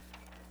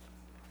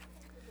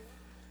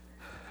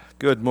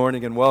Good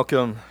morning and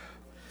welcome.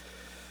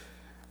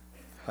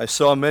 I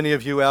saw many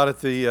of you out at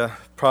the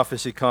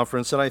prophecy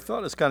conference, and I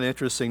thought it's kind of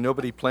interesting.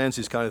 Nobody plans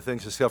these kind of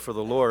things except for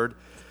the Lord.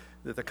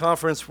 That the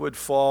conference would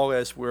fall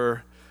as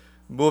we're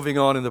moving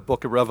on in the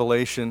book of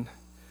Revelation.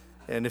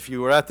 And if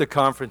you were at the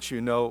conference, you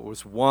know it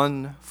was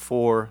one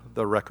for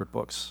the record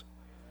books.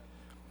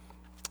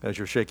 As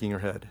you're shaking your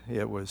head,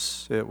 it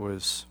was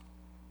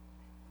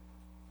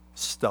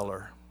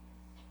stellar.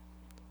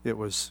 It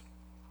was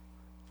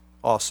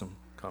awesome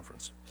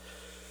conference.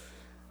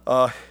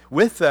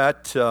 With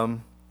that,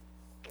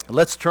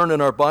 let's turn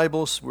in our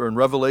Bibles. We're in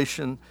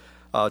Revelation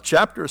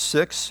chapter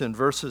 6 and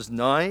verses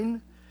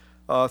 9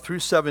 through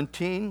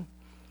 17.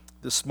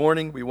 This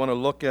morning we want to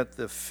look at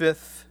the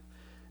fifth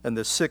and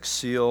the sixth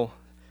seal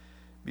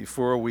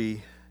before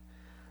we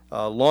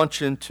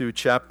launch into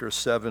chapter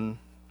 7.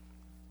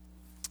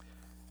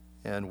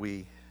 And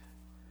when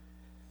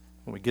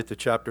we get to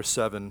chapter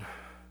 7,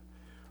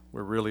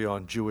 we're really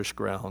on Jewish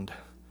ground.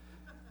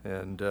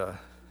 And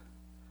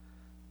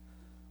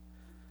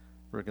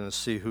we're going to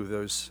see who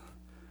those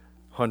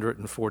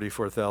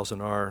 144,000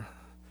 are.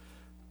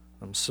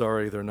 I'm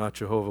sorry, they're not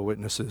Jehovah's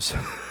Witnesses,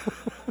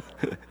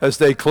 as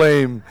they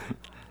claim.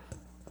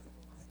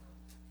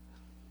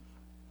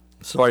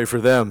 Sorry for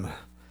them,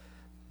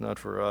 not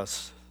for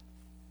us.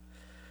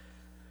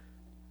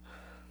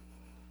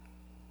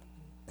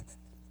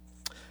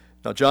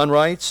 Now, John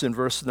writes in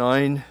verse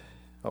 9,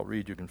 I'll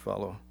read, you can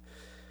follow.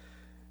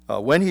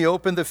 When he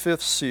opened the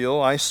fifth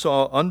seal, I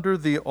saw under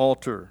the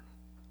altar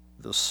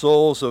the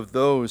souls of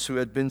those who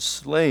had been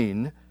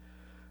slain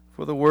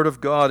for the word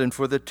of God and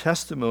for the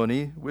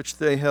testimony which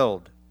they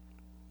held.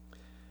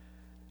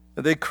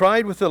 And they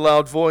cried with a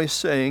loud voice,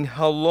 saying,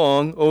 How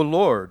long, O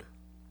Lord,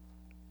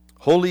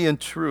 holy and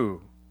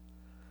true,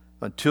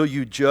 until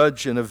you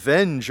judge and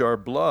avenge our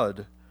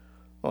blood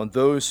on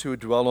those who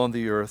dwell on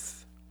the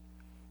earth?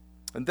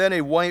 And then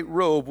a white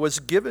robe was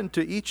given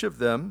to each of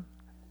them,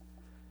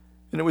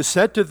 and it was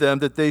said to them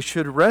that they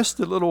should rest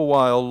a little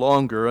while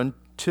longer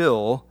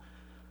until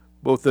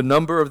both the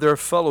number of their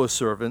fellow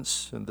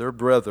servants and their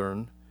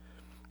brethren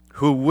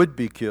who would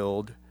be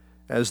killed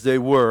as they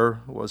were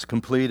was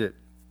completed.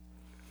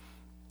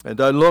 And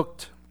I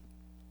looked,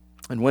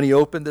 and when he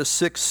opened the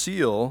sixth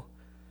seal,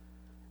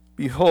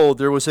 behold,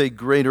 there was a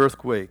great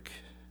earthquake.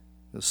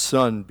 The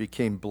sun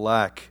became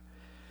black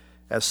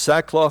as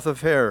sackcloth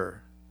of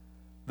hair.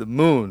 The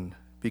moon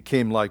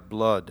became like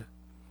blood.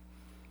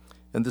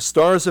 And the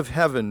stars of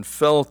heaven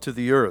fell to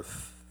the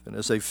earth, and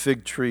as a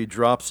fig tree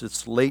drops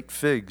its late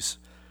figs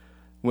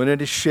when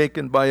it is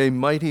shaken by a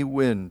mighty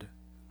wind.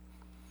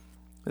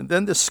 And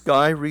then the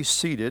sky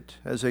receded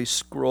as a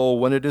scroll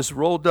when it is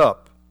rolled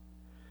up,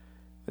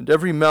 and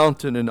every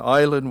mountain and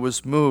island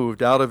was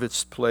moved out of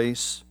its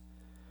place,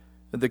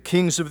 and the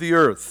kings of the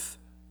earth,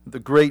 the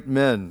great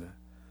men,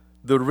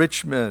 the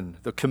rich men,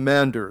 the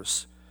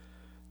commanders,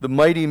 the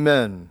mighty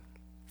men,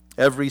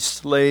 every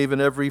slave and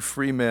every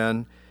free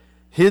man,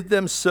 hid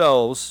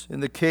themselves in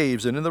the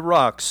caves and in the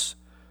rocks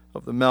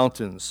of the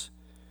mountains,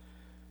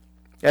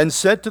 and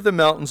said to the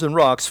mountains and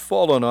rocks,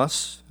 Fall on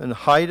us, and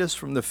hide us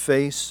from the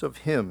face of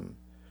him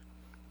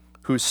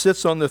who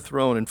sits on the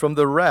throne, and from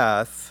the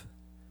wrath,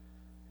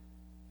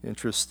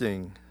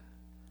 interesting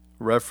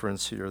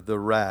reference here, the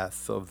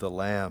wrath of the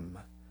Lamb.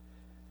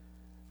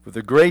 For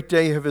the great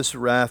day of his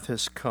wrath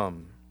has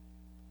come,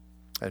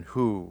 and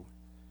who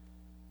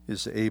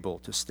is able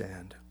to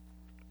stand?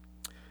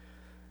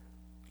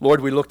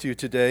 Lord, we look to you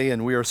today,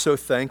 and we are so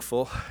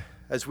thankful.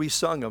 As we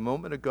sung a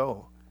moment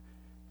ago,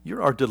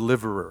 you're our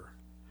deliverer.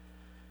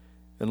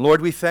 And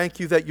Lord, we thank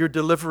you that you're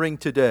delivering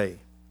today,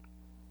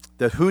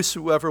 that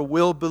whosoever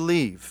will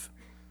believe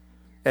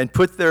and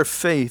put their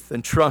faith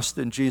and trust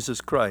in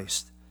Jesus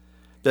Christ,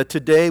 that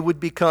today would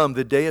become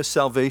the day of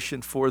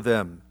salvation for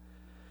them.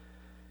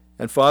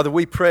 And Father,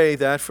 we pray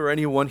that for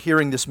anyone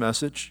hearing this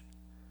message,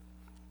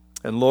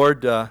 and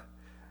Lord,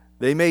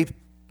 they may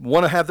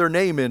want to have their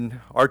name in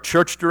our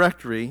church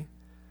directory,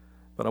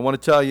 but I want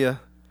to tell you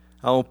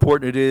how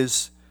important it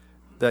is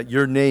that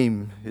your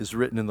name is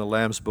written in the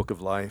Lamb's Book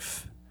of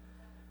Life.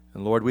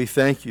 And Lord, we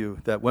thank you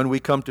that when we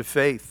come to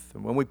faith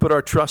and when we put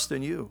our trust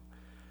in you,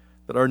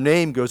 that our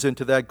name goes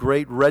into that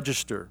great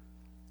register,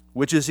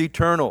 which is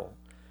eternal,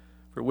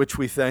 for which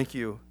we thank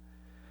you.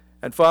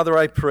 And Father,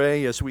 I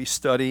pray as we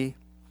study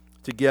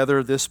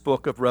together this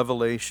book of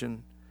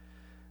Revelation,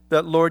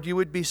 that Lord, you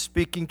would be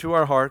speaking to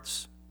our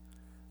hearts.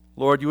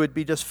 Lord, you would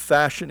be just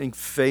fashioning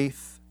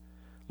faith.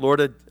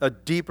 Lord, a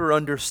deeper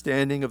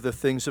understanding of the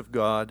things of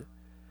God.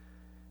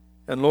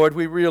 And Lord,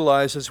 we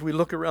realize as we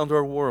look around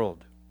our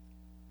world,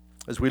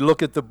 as we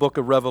look at the book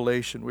of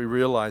Revelation, we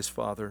realize,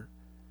 Father,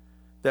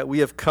 that we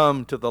have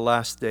come to the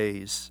last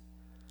days.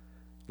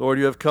 Lord,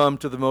 you have come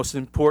to the most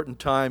important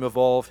time of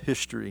all of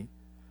history.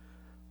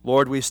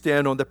 Lord, we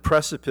stand on the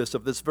precipice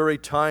of this very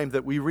time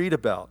that we read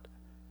about.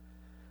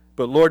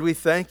 But Lord, we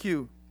thank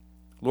you.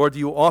 Lord,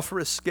 you offer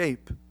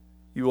escape.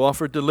 You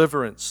offer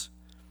deliverance,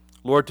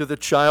 Lord, to the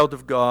child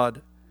of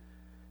God.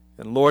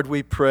 And Lord,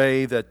 we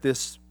pray that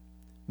this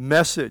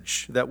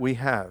message that we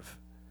have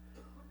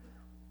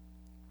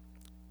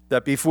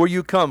that before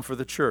you come for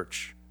the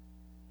church,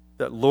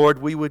 that,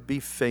 Lord, we would be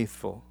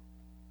faithful.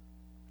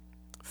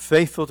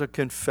 Faithful to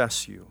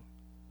confess you.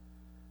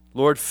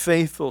 Lord,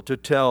 faithful to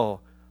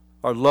tell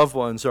our loved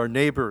ones, our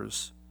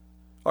neighbors,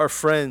 our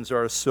friends,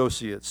 our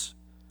associates,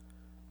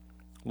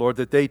 Lord,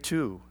 that they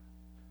too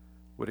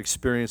would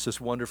experience this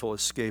wonderful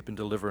escape and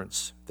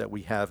deliverance that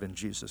we have in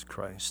Jesus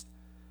Christ.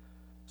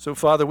 So,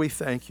 Father, we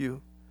thank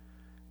you.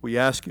 We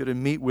ask you to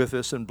meet with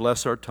us and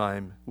bless our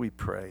time, we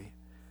pray.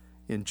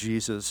 In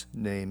Jesus'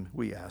 name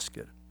we ask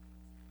it.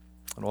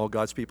 And all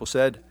God's people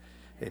said,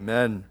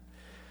 amen.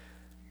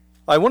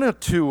 I wanted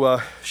to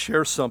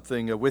share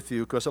something with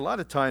you, because a lot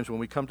of times when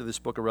we come to this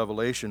book of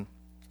Revelation,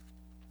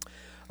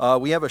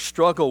 we have a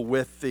struggle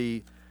with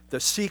the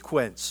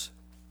sequence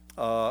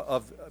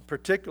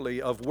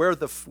particularly of where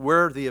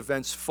the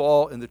events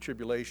fall in the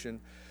tribulation,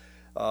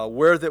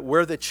 where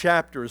the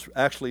chapters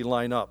actually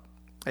line up.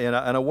 And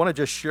I want to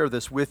just share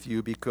this with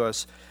you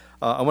because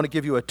I want to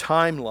give you a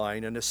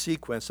timeline and a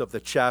sequence of the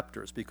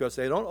chapters, because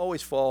they don't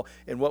always fall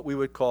in what we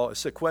would call a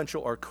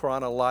sequential or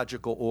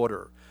chronological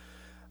order.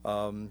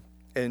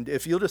 And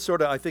if you'll just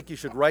I think you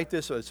should write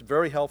this. So it's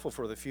very helpful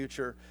for the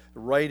future.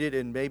 Write it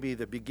in maybe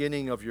the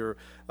beginning of your,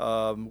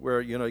 where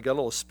you got a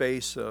little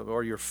space,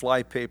 or your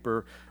fly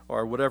paper,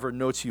 or whatever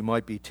notes you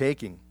might be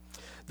taking.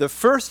 The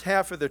first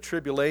half of the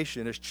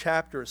tribulation is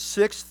chapter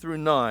 6 through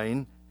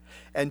 9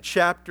 and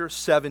chapter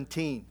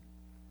 17.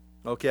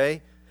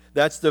 Okay?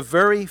 That's the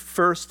very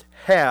first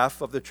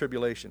half of the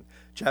tribulation.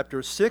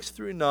 Chapter 6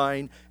 through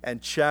 9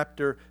 and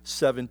chapter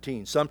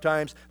 17.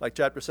 Sometimes, like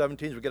chapter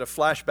 17, we get a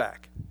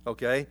flashback.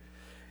 Okay?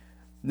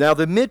 Now,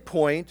 the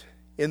midpoint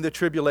in the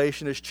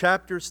tribulation is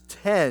chapters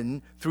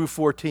 10 through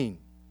 14.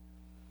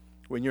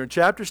 When you're in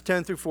chapters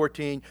 10 through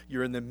 14,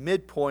 you're in the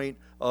midpoint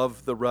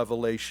of the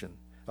revelation,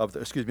 of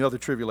the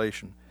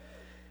tribulation.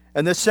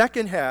 And the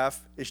second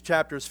half is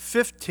chapters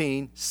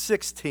 15,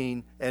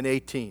 16, and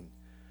 18.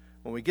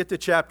 When we get to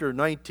chapter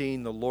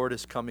 19, the Lord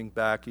is coming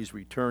back. He's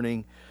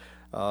returning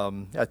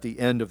at the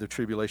end of the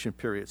tribulation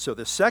period. So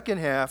the second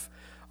half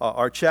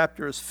are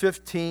chapters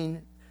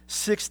 15,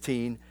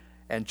 16,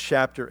 and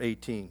chapter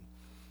 18.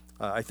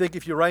 I think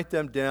if you write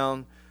them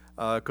down,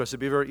 because it'd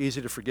be very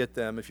easy to forget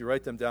them, if you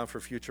write them down for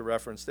future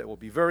reference, that will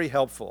be very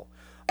helpful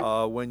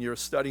when you're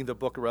studying the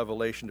book of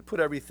Revelation, to put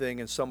everything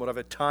in somewhat of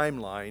a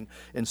timeline,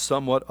 in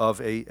somewhat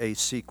of a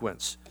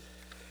sequence.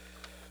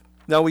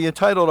 Now, we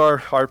entitled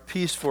our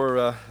piece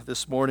for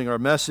this morning, our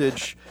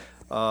message,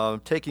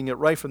 taking it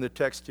right from the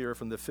text here,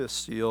 from the fifth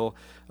seal,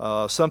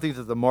 something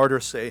that the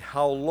martyrs say,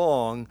 "How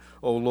long,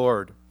 O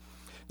Lord?"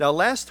 Now,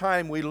 last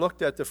time we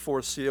looked at the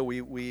fourth seal,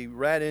 we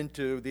ran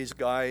into these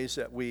guys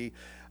that we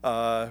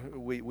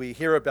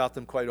hear about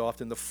them quite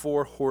often, the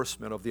four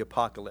horsemen of the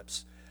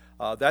apocalypse.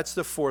 That's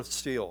the fourth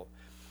seal.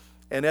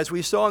 And as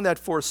we saw in that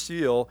fourth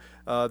seal,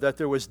 that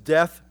there was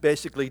death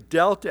basically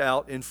dealt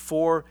out in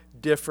four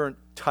different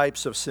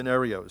types of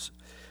scenarios.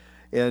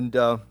 And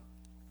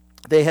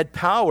they had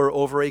power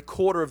over a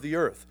quarter of the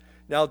earth.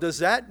 Now, does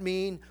that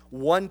mean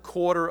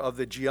 1/4 of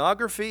the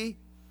geography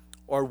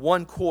or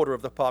 1/4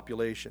 of the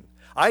population?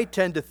 I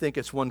tend to think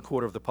it's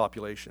 1/4 of the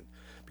population,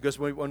 because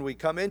when we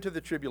come into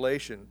the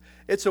tribulation,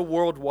 it's a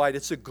worldwide,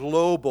 it's a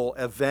global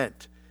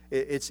event.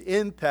 It's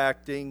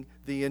impacting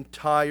the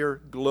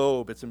entire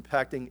globe. It's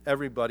impacting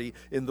everybody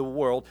in the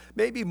world,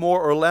 maybe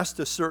more or less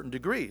to certain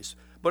degrees,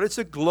 but it's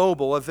a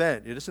global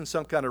event. It isn't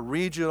some kind of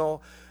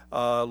regional,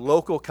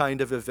 local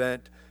kind of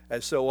event,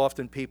 as so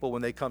often people,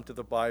 when they come to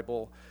the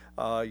Bible,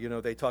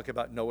 they talk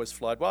about Noah's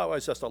flood. Well,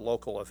 it's just a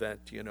local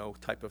event,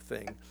 type of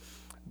thing.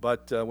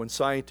 But when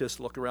scientists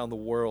look around the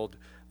world,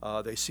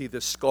 they see the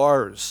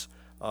scars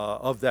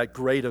of that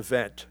great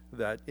event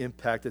that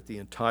impacted the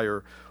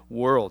entire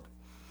world.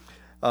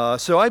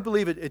 So I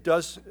believe it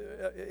does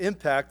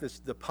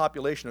impact the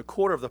population,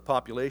 1/4 of the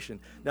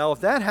population. Now,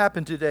 if that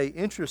happened today,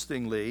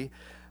 interestingly,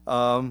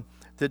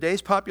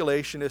 today's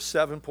population is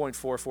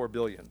 7.44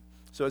 billion.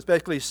 So it's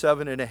basically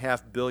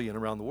 7.5 billion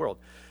around the world.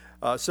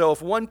 So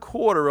if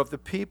 1/4 of the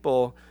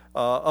people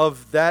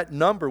of that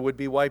number would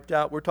be wiped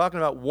out, we're talking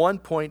about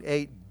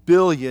 1.8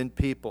 billion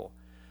people.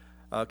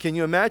 Can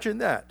you imagine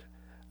that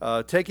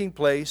taking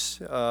place,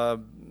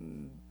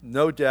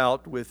 no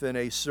doubt, within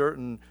a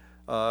certain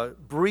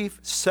brief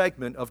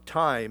segment of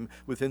time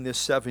within this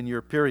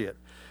 7-year period?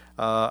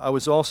 I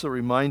was also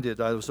reminded,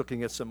 I was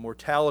looking at some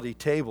mortality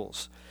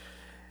tables,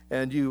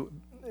 and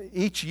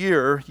each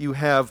year you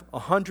have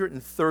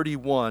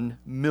 131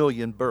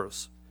 million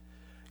births.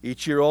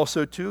 Each year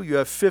also, too, you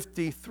have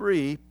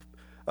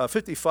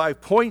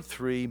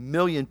 55.3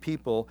 million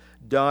people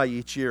die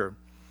each year.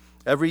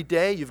 Every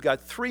day, you've got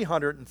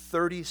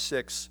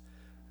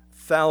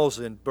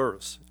 336,000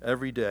 births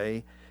every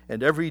day,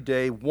 and every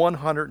day,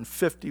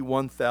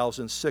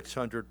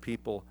 151,600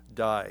 people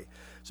die.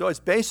 So it's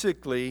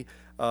basically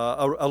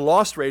a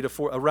loss rate of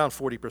around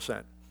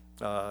 40%,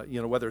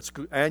 whether it's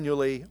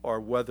annually or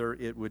whether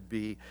it would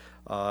be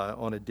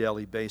on a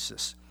daily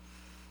basis.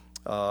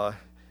 The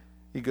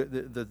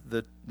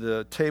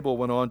table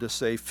went on to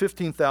say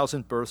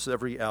 15,000 births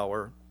every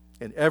hour,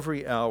 and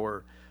every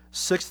hour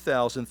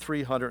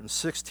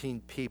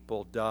 6,316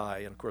 people die.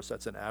 And of course,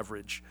 that's an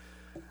average.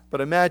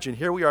 But imagine,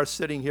 here we are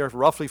sitting here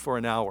roughly for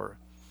an hour,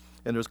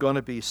 and there's going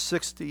to be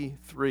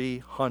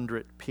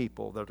 6,300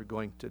 people that are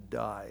going to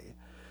die.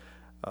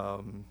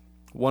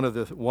 One of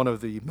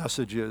the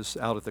messages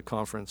out at the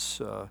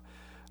conference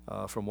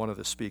from one of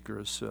the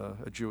speakers,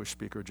 a Jewish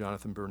speaker,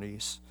 Jonathan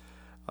Bernice,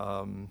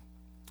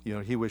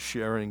 he was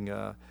sharing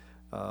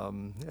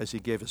as he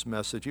gave his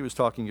message. He was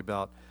talking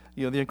about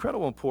the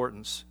incredible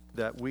importance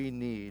that we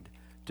need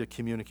to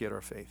communicate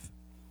our faith.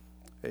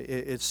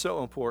 It's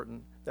so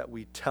important that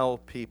we tell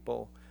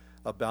people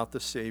about the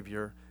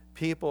Savior.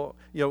 People,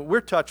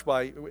 we're touched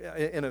by,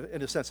 in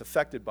a sense,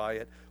 affected by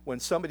it when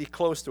somebody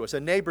close to us,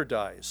 a neighbor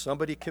dies,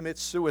 somebody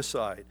commits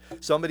suicide,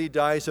 somebody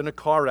dies in a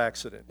car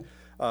accident.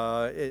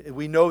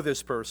 We know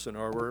this person,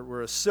 or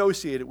we're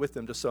associated with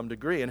them to some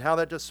degree, and how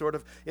that just sort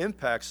of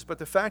impacts us. But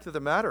the fact of the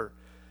matter,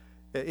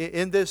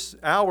 in this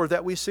hour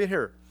that we sit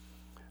here,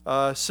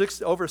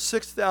 over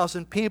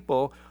 6,000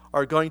 people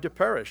are going to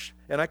perish.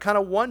 And I kind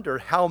of wonder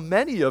how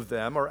many of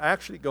them are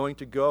actually going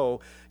to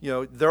go,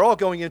 they're all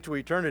going into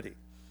eternity.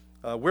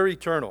 We're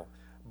eternal.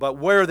 But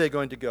where are they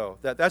going to go?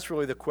 That's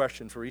really the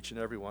question for each and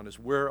every one, is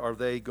where are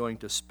they going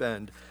to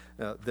spend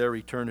their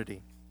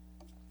eternity?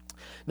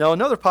 Now,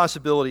 another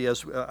possibility,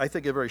 I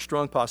think a very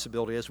strong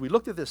possibility, as we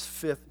look at this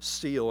fifth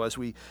seal, as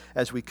we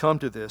come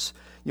to this,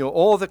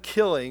 all the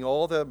killing,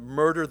 all the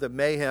murder, the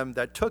mayhem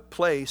that took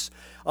place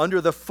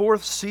under the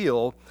fourth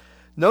seal,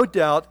 no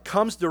doubt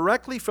comes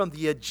directly from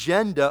the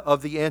agenda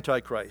of the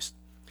Antichrist.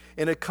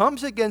 And it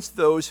comes against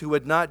those who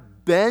would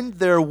not bend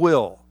their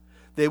will.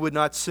 They would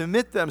not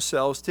submit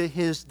themselves to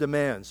his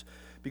demands.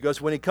 Because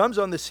when he comes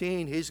on the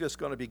scene, he's just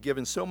going to be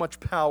given so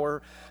much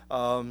power,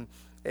 and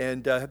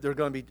there are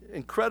going to be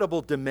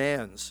incredible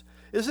demands.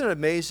 Isn't it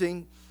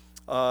amazing,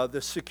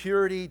 the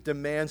security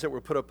demands that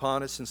were put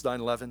upon us since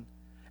 9/11?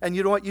 And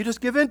you know what? You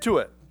just give in to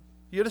it.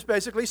 You just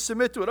basically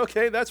submit to it.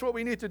 Okay, that's what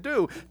we need to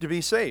do to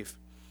be safe.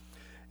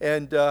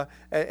 And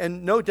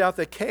no doubt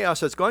that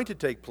chaos is going to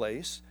take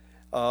place,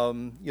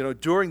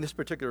 during this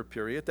particular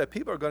period, that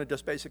people are going to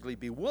just basically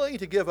be willing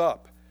to give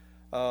up,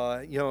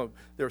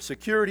 their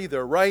security,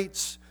 their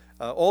rights,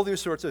 all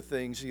these sorts of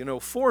things,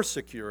 for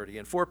security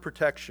and for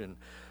protection.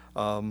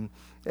 And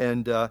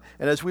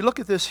as we look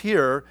at this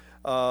here,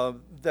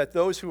 that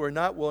those who are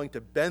not willing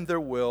to bend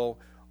their will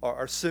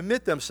or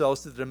submit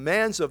themselves to the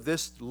demands of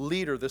this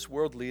leader, this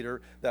world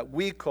leader that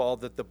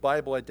that the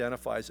Bible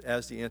identifies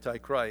as the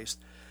Antichrist,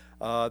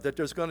 that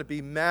there's going to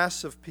be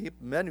massive people,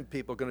 many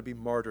people are going to be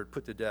martyred,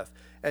 put to death.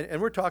 And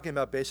we're talking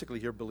about basically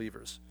here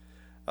believers.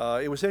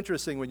 It was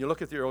interesting when you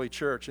look at the early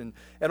church, and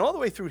all the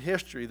way through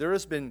history, there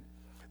have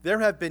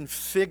been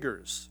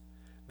figures,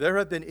 there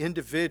have been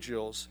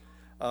individuals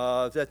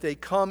that they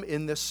come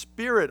in the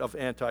spirit of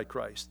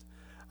Antichrist.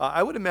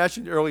 I would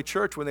imagine the early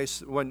church,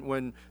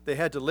 when they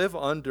had to live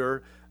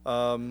under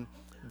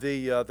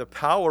the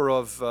power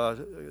of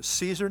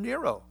Caesar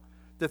Nero,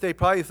 that they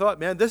probably thought,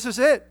 man, this is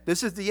it.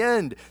 This is the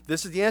end.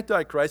 This is the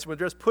Antichrist. When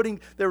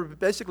they were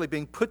basically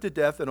being put to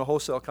death in a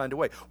wholesale kind of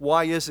way.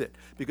 Why is it?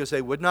 Because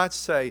they would not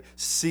say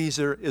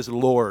Caesar is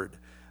Lord.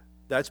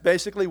 That's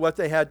basically what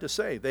they had to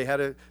say. They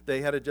had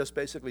to just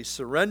basically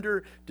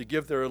surrender, to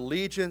give their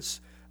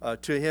allegiance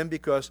to him,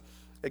 because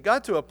it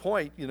got to a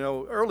point,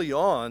 early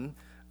on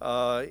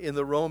in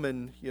the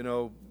Roman,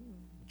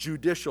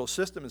 judicial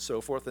system and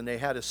so forth, and they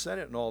had a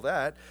Senate and all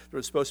that. There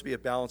was supposed to be a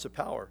balance of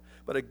power.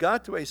 But it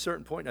got to a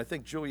certain point, and I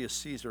think Julius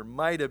Caesar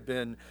might have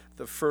been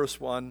the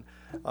first one.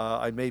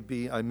 I may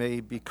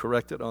be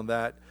corrected on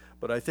that,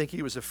 but I think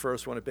he was the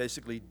first one who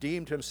basically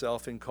deemed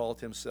himself and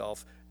called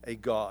himself a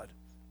god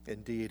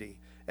and deity.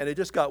 And it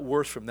just got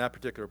worse from that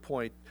particular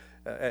point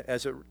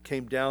as it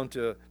came down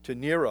to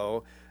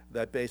Nero,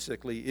 that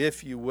basically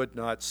if you would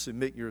not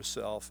submit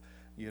yourself,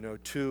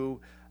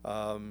 to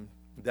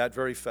that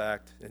very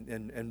fact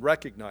and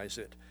recognize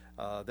it,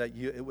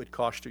 it would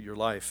cost you your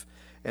life.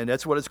 And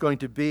that's what it's going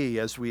to be,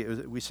 as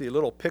we see a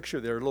little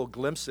picture there, a little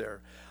glimpse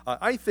there.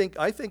 I think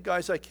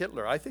guys like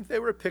Hitler, I think they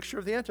were a picture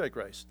of the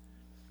Antichrist.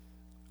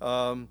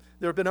 There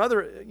have been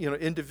other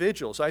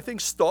individuals. I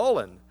think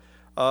Stalin,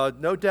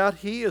 no doubt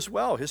he as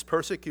well, his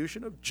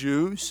persecution of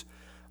Jews,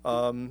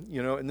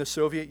 in the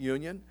Soviet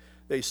Union.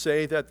 They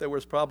say that there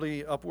was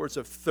probably upwards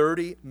of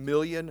 30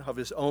 million of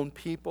his own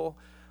people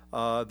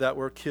that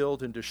were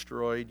killed and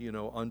destroyed,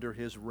 under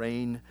his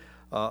reign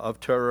of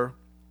terror.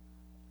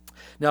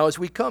 Now, as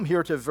we come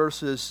here to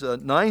verses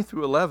 9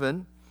 through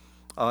 11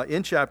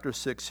 in chapter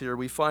 6 here,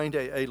 we find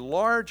a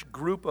large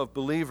group of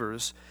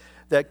believers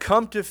that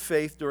come to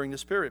faith during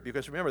this period.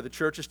 Because remember, the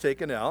church is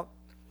taken out,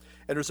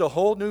 and there's a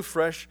whole new,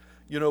 fresh,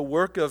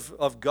 work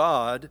of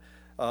God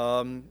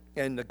and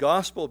the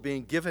gospel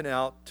being given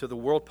out to the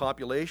world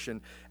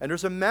population. And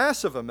there's a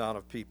massive amount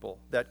of people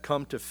that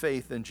come to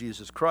faith in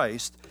Jesus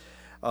Christ.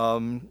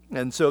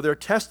 And so they're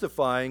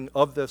testifying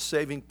of the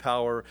saving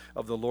power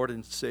of the Lord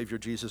and Savior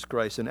Jesus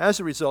Christ. And as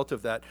a result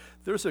of that,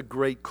 there's a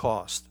great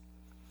cost.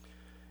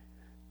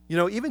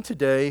 Even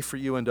today, for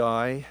you and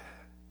I,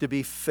 to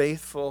be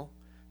faithful,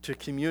 to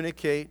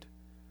communicate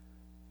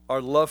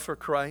our love for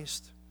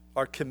Christ,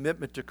 our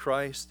commitment to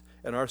Christ,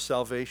 and our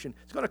salvation,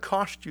 it's going to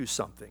cost you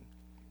something.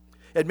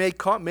 It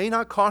may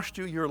not cost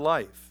you your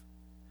life,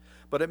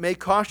 but it may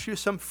cost you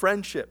some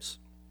friendships.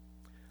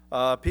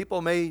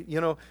 People may,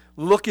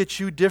 look at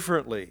you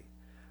differently.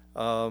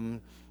 No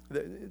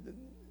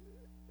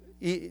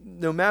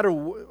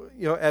matter,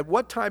 at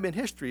what time in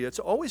history, it's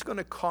always going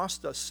to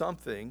cost us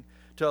something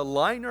to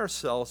align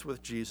ourselves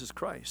with Jesus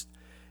Christ.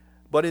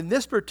 But in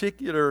this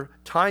particular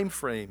time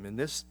frame, in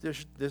this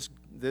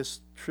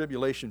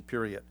tribulation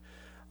period,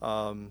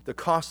 the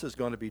cost is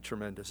going to be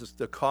tremendous.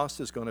 The cost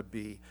is going to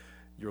be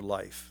your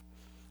life.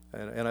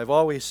 And I've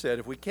always said,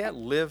 if we can't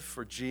live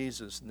for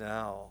Jesus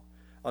now,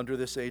 under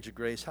this age of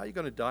grace, how are you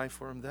going to die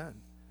for him then?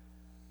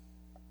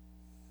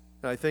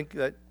 And I think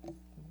that,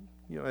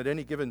 at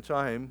any given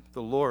time,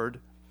 the Lord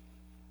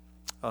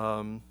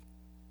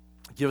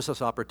gives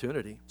us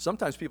opportunity.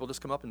 Sometimes people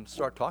just come up and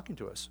start talking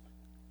to us,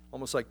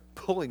 almost like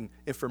pulling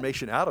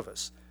information out of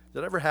us.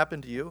 Did that ever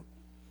happen to you?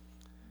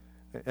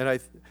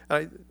 And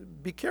I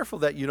be careful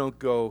that you don't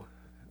go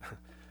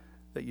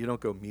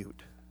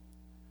mute.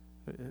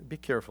 Be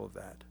careful of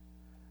that.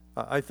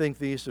 I think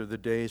these are the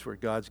days where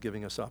God's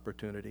giving us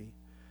opportunity.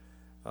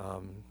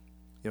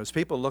 As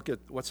people look at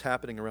what's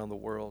happening around the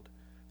world,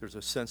 there's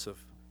a sense of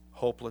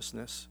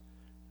hopelessness.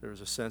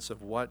 There's a sense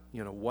of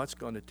what's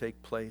going to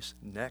take place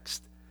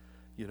next,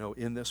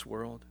 in this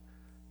world.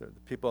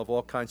 People have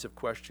all kinds of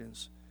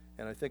questions,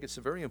 and I think it's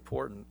very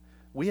important.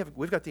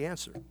 We've got the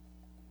answer,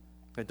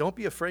 and don't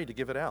be afraid to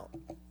give it out.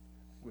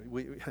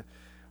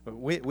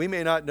 We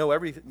may not know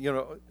everything,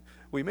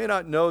 we may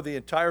not know the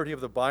entirety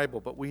of the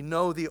Bible, but we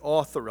know the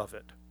author of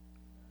it,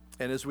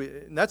 and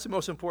that's the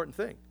most important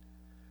thing.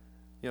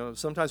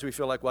 Sometimes we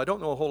feel like, well, I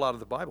don't know a whole lot of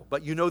the Bible,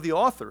 but you know the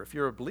author if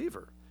you're a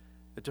believer,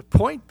 and to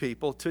point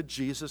people to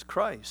Jesus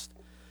Christ.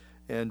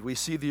 And we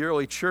see the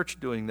early church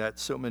doing that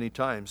so many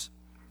times.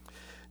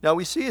 Now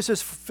we see as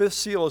this fifth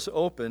seal is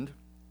opened,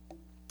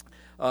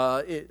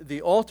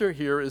 the altar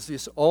here is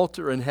this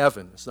altar in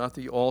heaven. It's not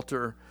the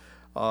altar,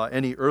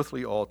 any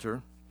earthly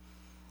altar.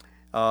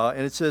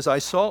 And it says, I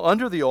saw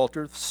under the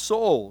altar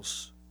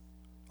souls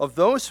of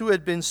those who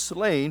had been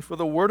slain for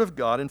the word of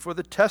God and for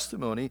the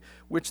testimony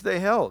which they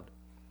held.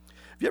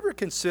 Have you ever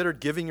considered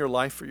giving your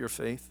life for your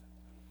faith?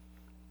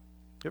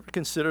 You ever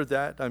considered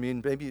that? I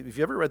mean, maybe have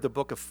you ever read the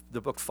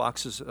book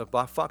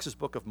Fox's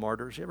Book of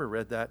Martyrs? You ever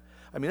read that?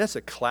 I mean, that's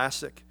a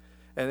classic,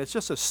 and it's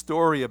just a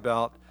story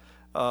about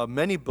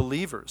many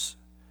believers.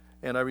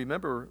 And I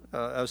remember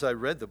as I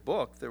read the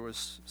book, there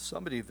was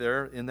somebody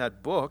there in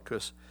that book,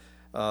 because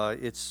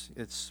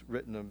it's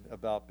written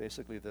about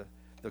basically the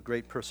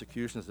great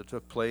persecutions that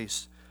took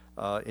place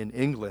in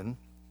England.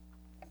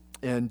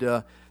 And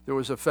there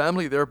was a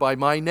family there by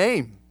my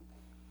name.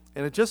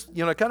 And it just,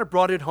 it kind of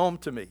brought it home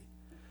to me.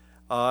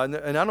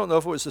 And I don't know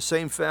if it was the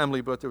same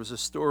family, but there was a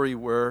story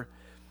where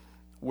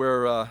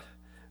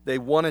they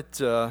wanted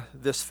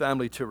this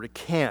family to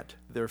recant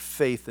their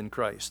faith in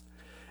Christ.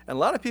 And a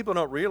lot of people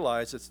don't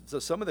realize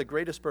that some of the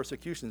greatest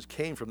persecutions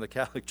came from the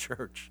Catholic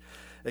Church.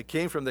 It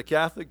came from the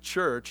Catholic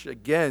Church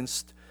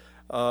against,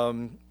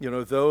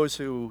 those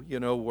who,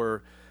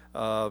 were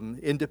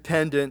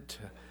independent.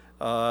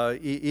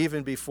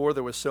 Even before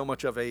there was so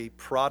much of a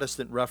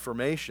Protestant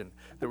Reformation,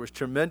 there was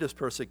tremendous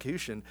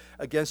persecution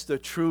against the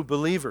true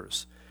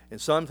believers. And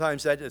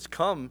sometimes that has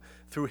come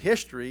through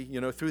history,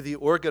 through the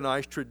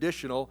organized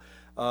traditional,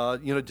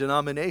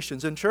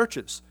 denominations and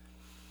churches.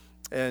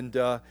 And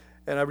I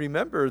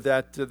remember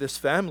that this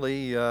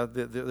family,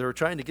 they were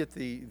trying to get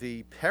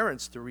the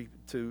parents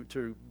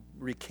to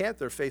recant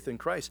their faith in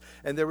Christ,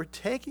 and they were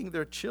taking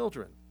their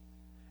children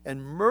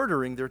and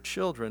murdering their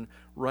children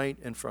right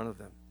in front of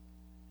them.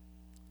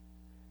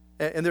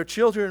 And their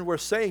children were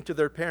saying to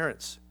their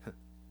parents,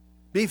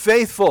 be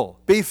faithful,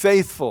 be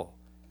faithful.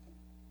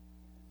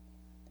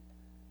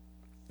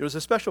 There was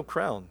a special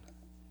crown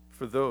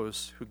for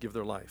those who give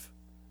their life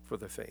for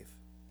the faith.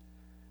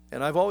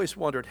 And I've always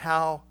wondered,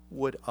 how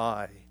would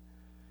I?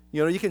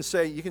 You can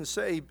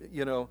say,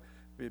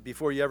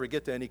 before you ever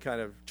get to any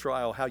kind of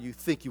trial, how you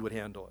think you would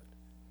handle it.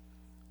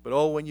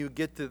 But when you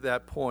get to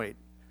that point,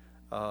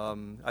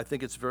 I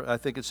think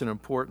it's an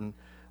important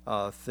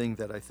thing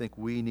that I think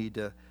we need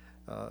to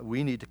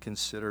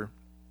consider.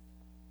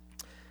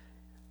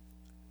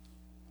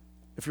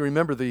 If you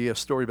remember the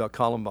story about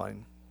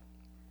Columbine,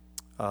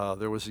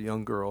 there was a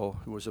young girl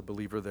who was a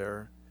believer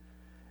there.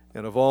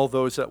 And of all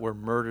those that were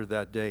murdered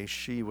that day,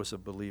 she was a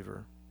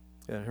believer.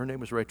 And her name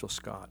was Rachel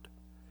Scott.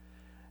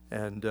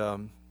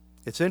 And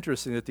it's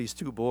interesting that these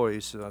two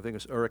boys, I think it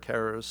was Eric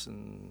Harris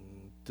and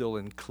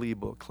Dylan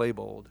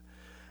Klebold,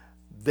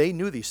 they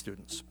knew these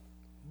students.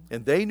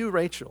 And they knew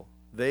Rachel.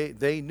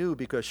 They knew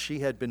because she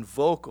had been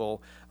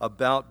vocal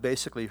about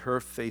basically her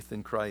faith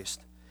in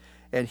Christ.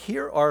 And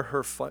here are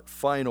her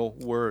final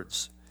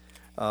words.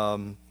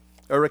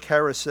 Eric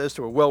Harris says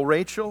to her, well,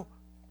 Rachel,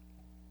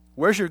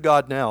 where's your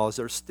God now? As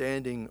they're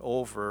standing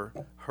over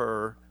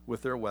her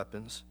with their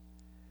weapons.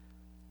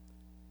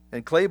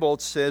 And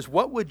Klebold says,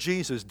 what would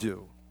Jesus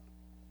do?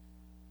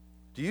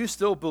 Do you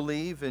still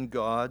believe in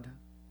God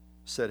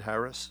said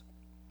Harris.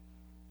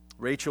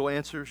 Rachel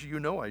answers, "You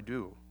know I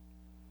do."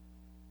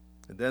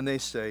 And then they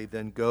say,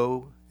 "Then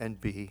go and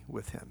be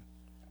with him."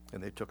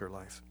 And they took her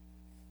life.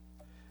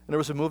 And there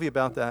was a movie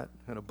about that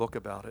and a book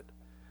about it.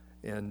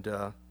 And,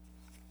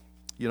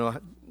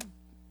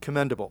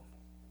 commendable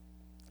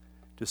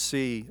to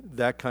see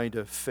that kind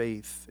of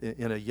faith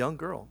in a young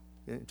girl,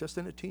 just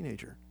in a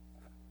teenager.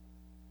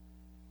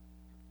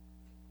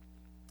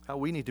 How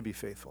we need to be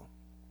faithful.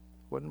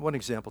 One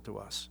example to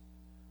us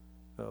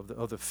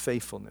of the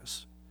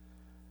faithfulness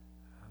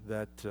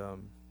that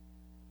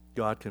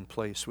God can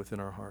place within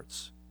our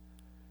hearts.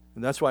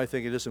 And that's why I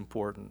think it is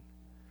important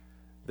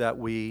that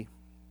we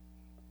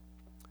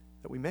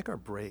make our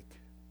break,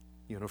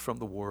 from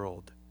the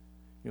world.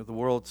 The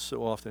world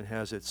so often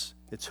has its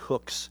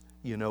hooks,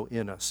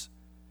 in us.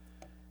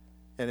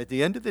 And at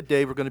the end of the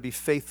day, we're going to be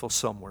faithful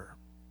somewhere.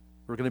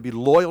 We're going to be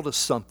loyal to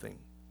something.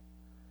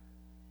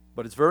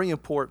 But it's very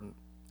important.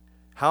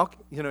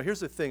 Here's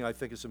the thing I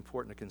think is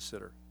important to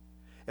consider.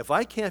 If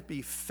I can't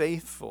be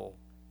faithful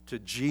to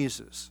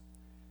Jesus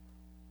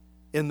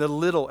in the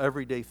little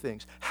everyday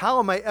things, how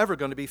am I ever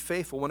going to be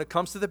faithful when it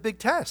comes to the big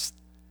test?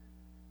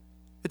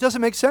 It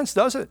doesn't make sense,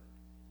 does it?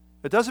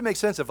 It doesn't make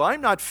sense. If I'm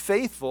not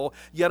faithful,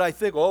 yet I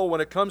think,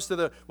 when it comes to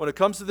the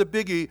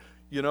biggie,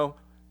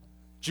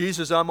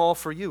 Jesus, I'm all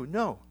for you.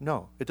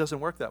 No, it doesn't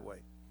work that way.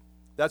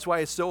 That's why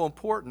it's so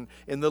important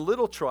in the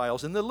little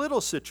trials, in the little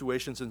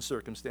situations and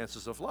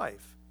circumstances of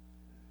life,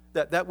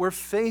 that we're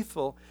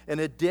faithful in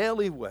a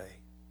daily way.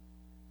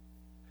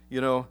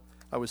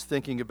 I was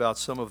thinking about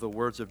some of the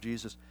words of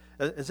Jesus.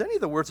 Has any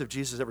of the words of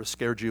Jesus ever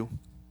scared you?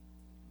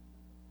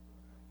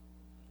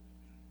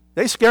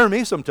 They scare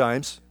me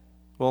sometimes.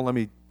 Well, let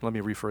me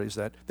rephrase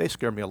that. They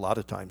scare me a lot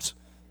of times.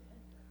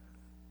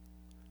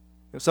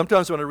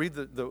 Sometimes when I read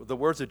the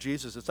words of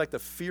Jesus, it's like the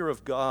fear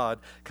of God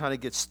kind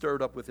of gets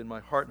stirred up within my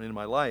heart and in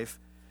my life.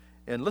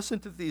 And listen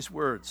to these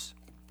words.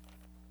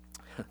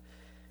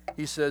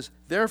 He says,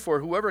 "Therefore,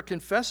 whoever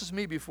confesses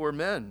me before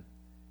men,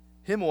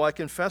 him will I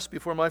confess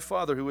before my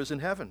Father who is in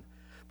heaven.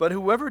 But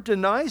whoever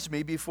denies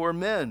me before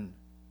men,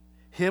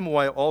 him will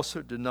I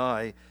also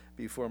deny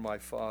before my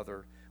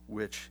Father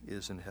which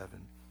is in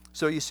heaven."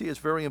 So you see, it's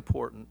very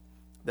important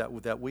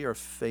that we are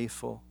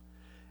faithful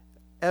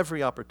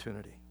every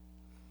opportunity.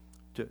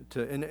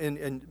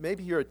 And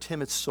maybe you're a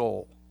timid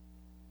soul.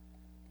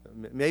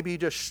 Maybe you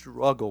just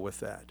struggle with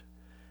that.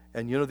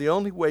 And the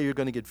only way you're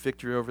going to get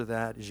victory over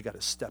that is you got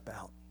to step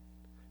out.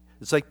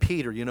 It's like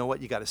Peter, you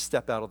got to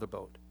step out of the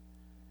boat.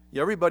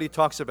 Everybody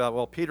talks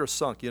about, Peter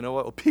sunk. You know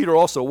what? Well, Peter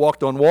also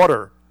walked on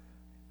water.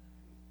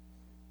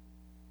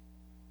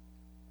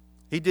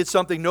 He did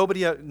something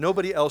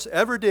nobody else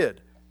ever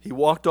did. He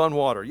walked on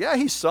water. Yeah,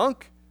 he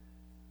sunk.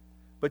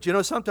 But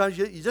sometimes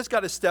you just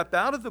got to step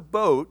out of the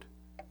boat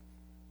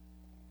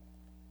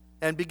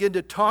and begin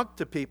to talk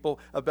to people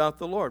about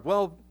the Lord.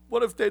 Well,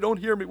 what if they don't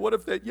hear me? What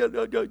if they,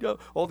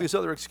 all these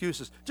other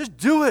excuses. Just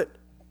do it.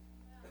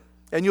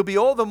 And you'll be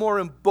all the more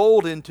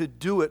emboldened to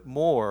do it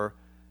more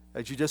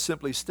as you just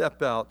simply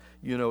step out,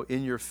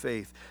 in your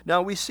faith.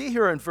 Now, we see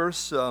here in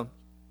verse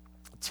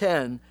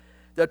 10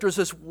 that there's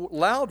this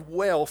loud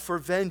wail for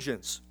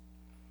vengeance.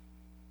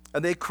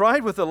 And they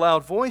cried with a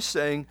loud voice,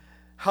 saying,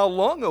 "How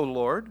long, O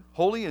Lord,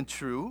 holy and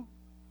true,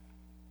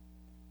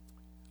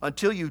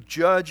 until you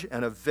judge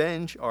and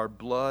avenge our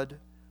blood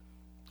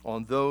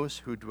on those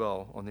who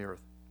dwell on the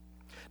earth?"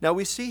 Now,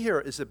 we see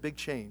here is a big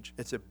change.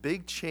 It's a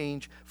big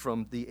change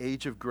from the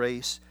age of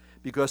grace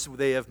because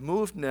they have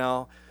moved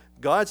now.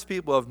 God's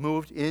people have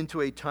moved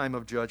into a time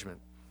of judgment.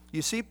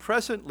 You see,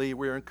 presently,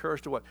 we're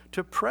encouraged to what?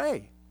 To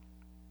pray.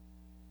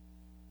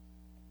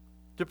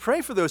 To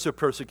pray for those who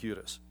persecute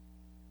us.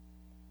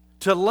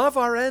 To love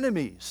our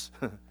enemies.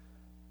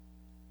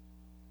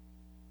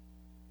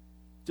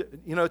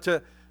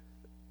 To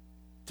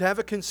have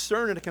a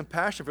concern and a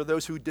compassion for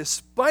those who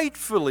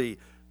despitefully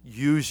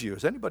use you.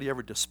 Has anybody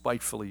ever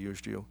despitefully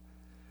used you?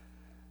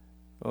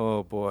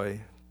 Oh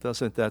boy,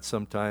 doesn't that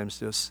sometimes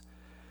just...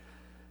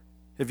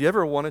 Have you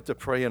ever wanted to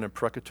pray an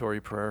imprecatory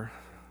prayer?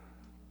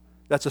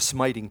 That's a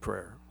smiting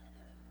prayer.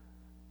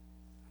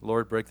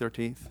 Lord, break their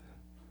teeth.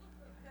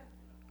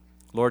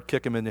 Lord,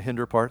 kick them in the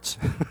hinder parts.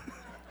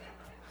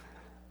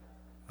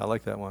 I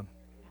like that one.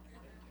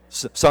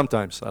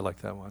 Sometimes I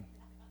like that one.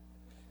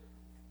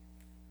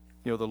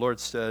 The Lord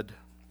said,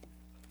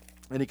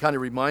 and he kind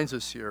of reminds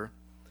us here,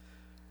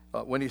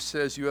 when he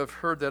says, "You have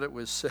heard that it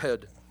was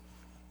said,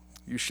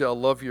 you shall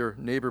love your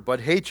neighbor,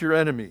 but hate your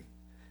enemy."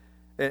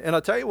 And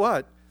I'll tell you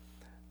what,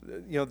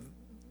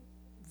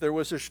 there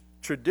was a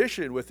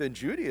tradition within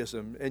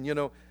Judaism, and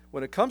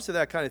when it comes to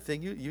that kind of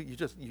thing,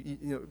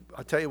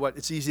 I'll tell you what,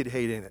 it's easy to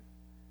hate, ain't it?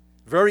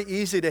 Very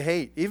easy to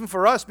hate, even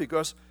for us,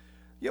 because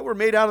we're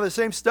made out of the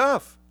same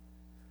stuff.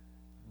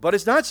 But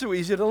it's not so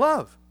easy to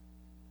love.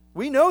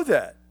 We know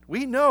that.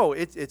 We know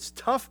it's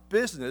tough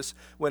business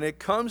when it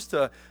comes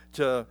to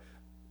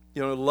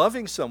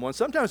loving someone.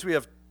 Sometimes we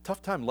have a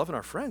tough time loving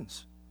our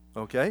friends,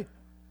 okay?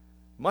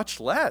 Much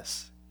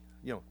less,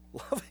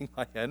 loving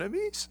my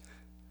enemies.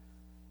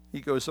 He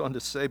goes on to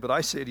say, "But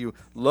I say to you,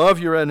 love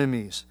your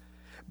enemies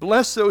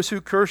Bless those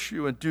who curse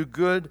you and do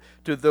good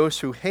to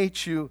those who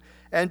hate you,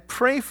 and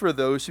pray for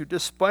those who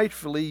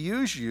despitefully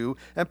use you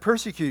and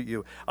persecute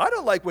you. I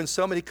don't like when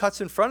somebody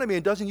cuts in front of me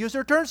and doesn't use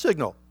their turn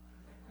signal.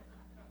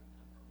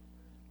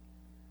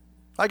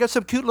 I got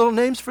some cute little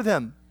names for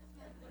them.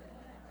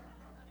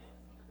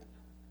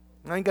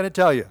 I ain't going to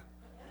tell you.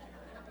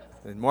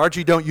 And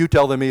Margie, don't you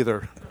tell them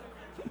either.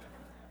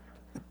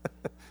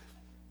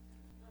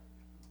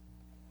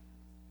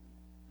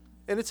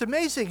 And it's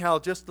amazing how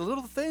just the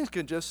little things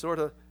can just sort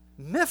of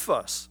miff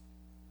us.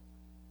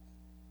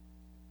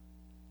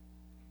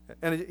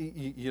 And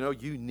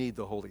you need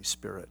the Holy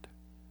Spirit.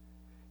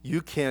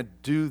 You can't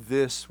do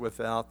this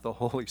without the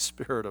Holy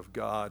Spirit of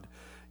God.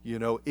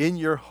 In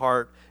your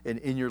heart and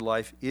in your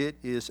life, it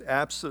is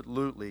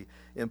absolutely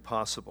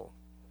impossible.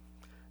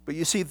 But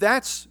you see,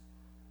 that's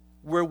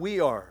where we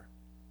are.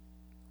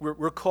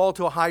 We're called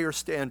to a higher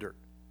standard,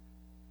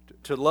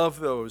 to love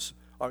those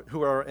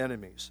who are our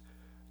enemies,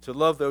 to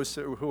love those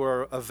who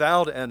are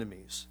avowed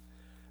enemies.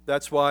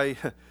 That's why,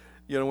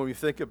 when we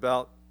think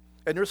about,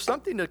 and there's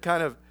something that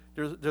kind of,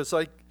 there's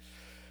like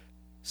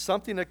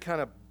something that kind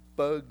of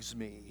bugs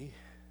me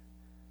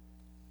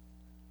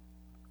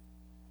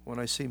when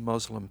I see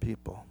Muslim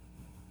people.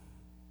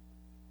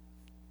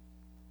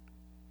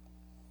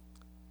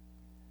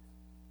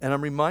 And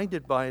I'm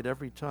reminded by it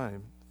every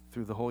time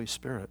through the Holy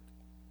Spirit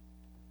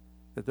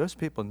that those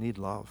people need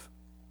love.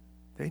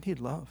 They need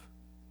love.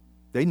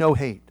 They know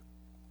hate.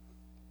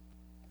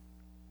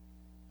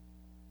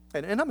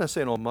 And I'm not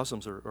saying all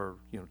Muslims are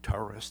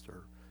terrorists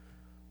or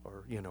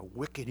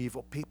wicked,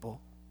 evil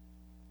people.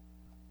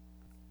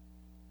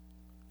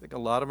 I think a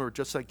lot of them are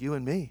just like you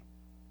and me.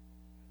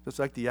 Just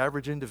like the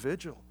average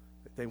individual.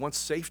 They want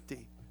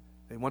safety.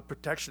 They want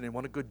protection. They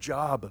want a good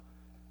job.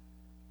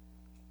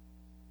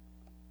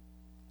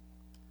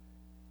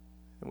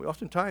 And we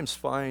oftentimes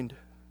find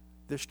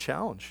this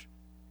challenge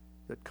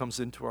that comes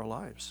into our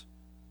lives.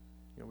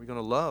 We're going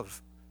to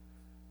love.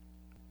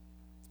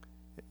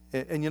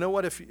 And you know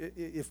what?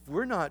 If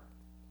we're not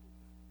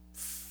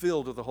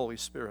filled with the Holy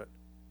Spirit,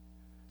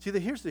 see,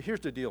 here's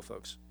the deal,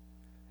 folks.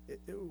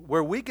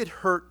 Where we get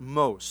hurt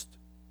most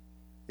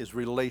is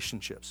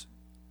relationships.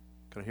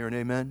 Can I hear an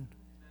amen?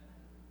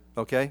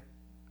 Okay?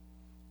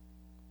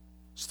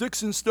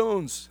 Sticks and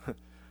stones.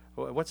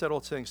 What's that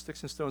old saying?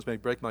 Sticks and stones may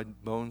break my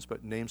bones,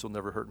 but names will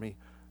never hurt me.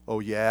 Oh,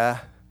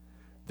 yeah?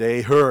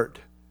 They hurt.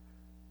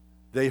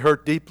 They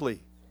hurt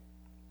deeply.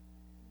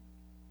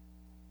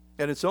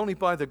 And it's only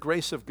by the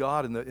grace of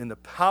God and the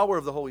power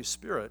of the Holy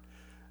Spirit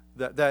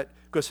that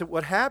because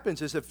what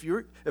happens is if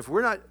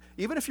we're not,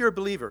 even if you're a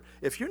believer,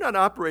 if you're not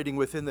operating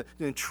within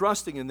the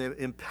trusting in the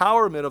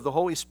empowerment of the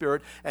Holy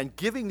Spirit and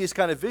giving these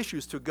kind of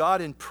issues to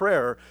God in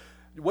prayer,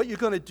 what you're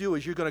going to do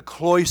is you're going to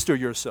cloister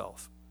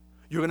yourself.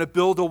 You're going to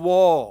build a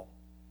wall.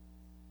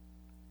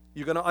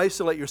 You're going to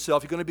isolate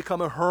yourself. You're going to become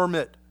a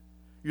hermit.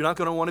 You're not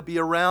going to want to be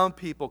around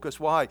people because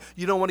why?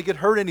 You don't want to get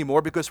hurt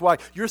anymore because why?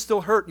 You're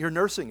still hurt and you're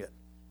nursing it.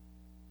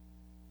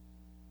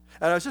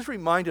 And I was just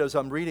reminded as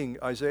I'm reading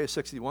Isaiah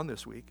 61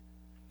 this week,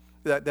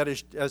 that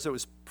is, as it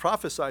was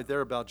prophesied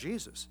there about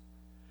Jesus,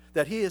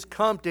 that he has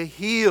come to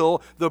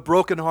heal the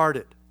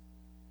brokenhearted.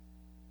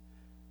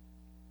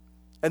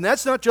 And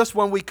that's not just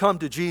when we come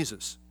to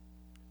Jesus.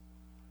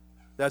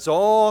 That's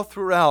all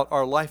throughout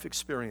our life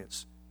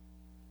experience.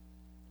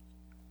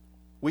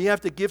 We have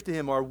to give to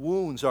him our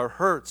wounds, our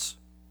hurts,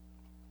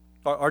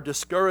 our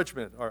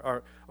discouragement,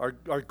 our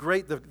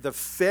great, the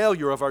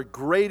failure of our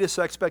greatest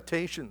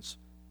expectations.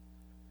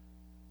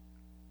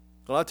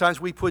 A lot of times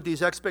we put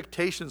these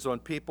expectations on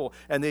people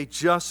and they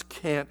just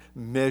can't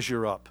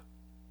measure up.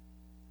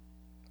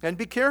 And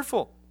be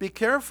careful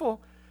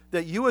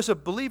that you as a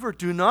believer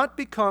do not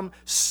become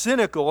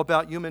cynical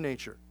about human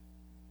nature.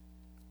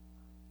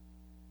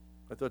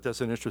 I thought that's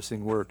an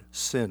interesting word,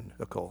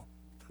 cynical.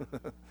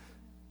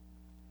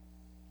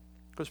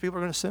 Because people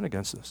are going to sin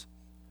against us.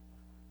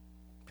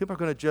 People are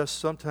going to just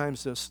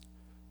sometimes just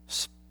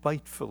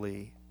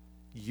spitefully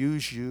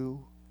use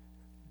you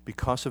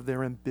because of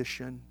their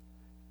ambition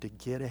to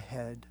get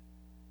ahead.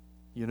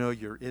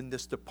 You're in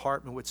this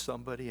department with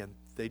somebody and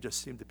they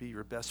just seem to be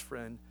your best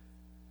friend,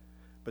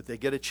 but they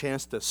get a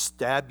chance to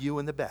stab you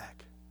in the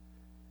back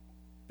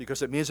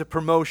because it means a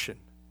promotion,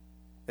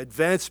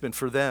 advancement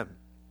for them.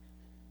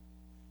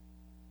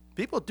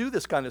 People do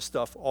this kind of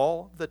stuff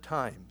all the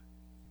time.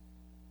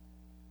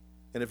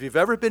 And if you've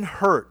ever been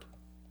hurt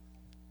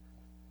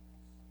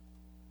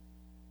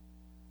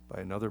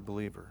by another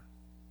believer,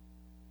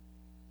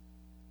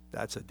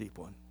 that's a deep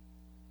one.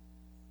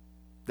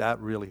 That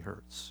really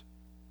hurts.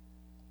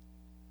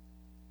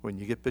 When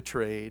you get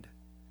betrayed,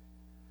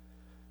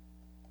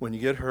 when you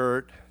get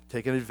hurt,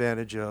 taken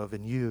advantage of,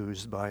 and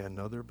used by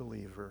another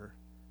believer,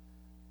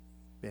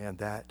 man,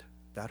 that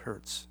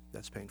hurts.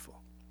 That's painful.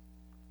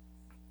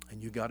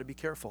 And you got to be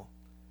careful.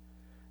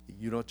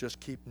 You don't just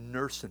keep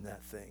nursing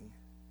that thing.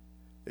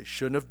 They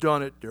shouldn't have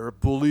done it. They're a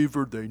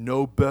believer. They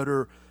know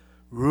better.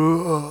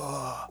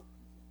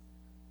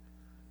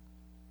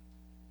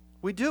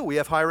 We do. We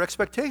have higher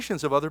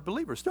expectations of other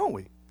believers, don't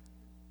we?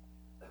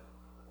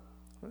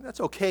 That's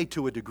okay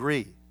to a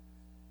degree.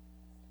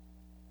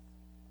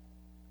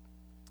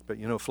 But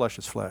flesh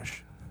is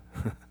flesh.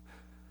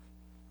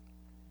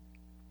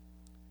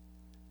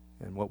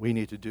 And what we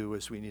need to do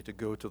is we need to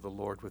go to the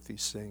Lord with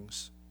these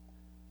things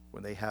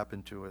when they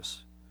happen to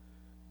us,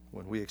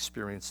 when we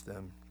experience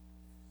them.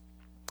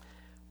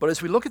 But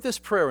as we look at this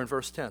prayer in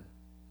verse 10,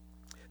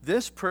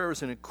 this prayer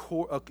is in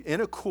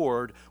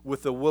accord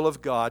with the will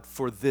of God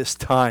for this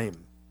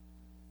time.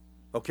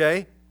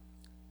 Okay?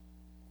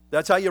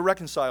 That's how you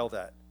reconcile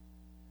that.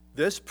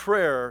 This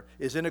prayer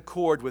is in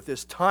accord with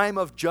this time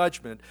of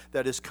judgment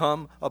that has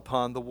come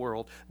upon the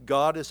world.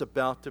 God is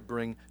about to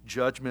bring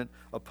judgment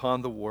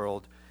upon the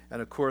world.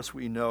 And of course,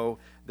 we know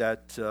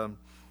that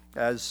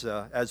as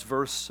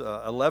verse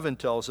 11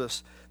 tells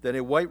us, that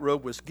a white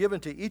robe was given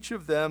to each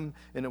of them,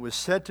 and it was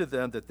said to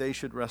them that they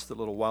should rest a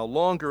little while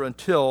longer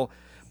until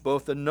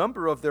both the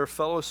number of their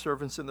fellow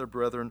servants and their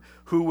brethren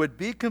who would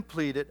be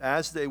completed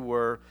as they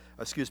were,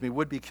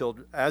 would be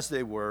killed as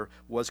they were,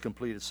 was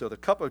completed. So the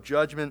cup of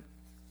judgment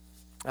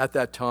at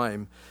that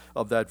time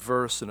of that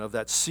verse and of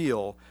that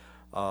seal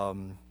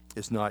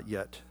is not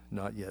yet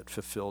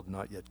fulfilled,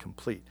 not yet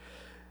complete.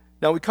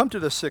 Now we come to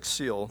the sixth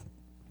seal.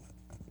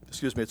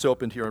 It's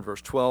opened here in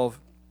verse 12.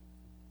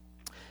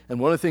 And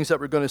one of the things that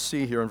we're going to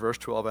see here in verse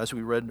 12, as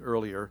we read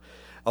earlier,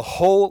 a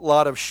whole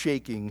lot of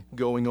shaking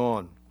going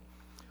on.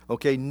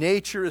 Okay,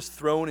 nature is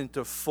thrown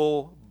into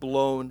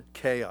full-blown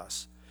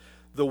chaos.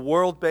 The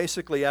world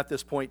basically at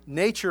this point,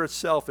 nature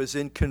itself is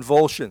in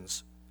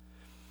convulsions.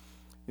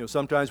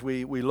 Sometimes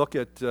we look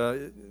at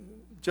I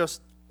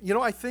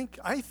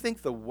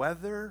think the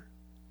weather,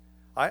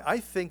 I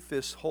think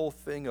this whole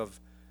thing of,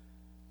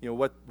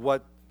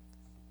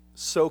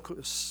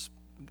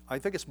 I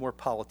think it's more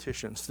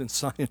politicians than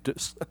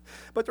scientists.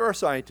 But there are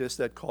scientists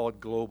that call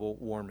it global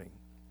warming,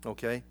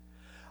 okay?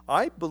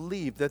 I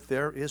believe that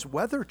there is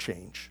weather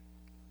change.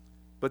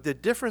 But the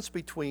difference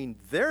between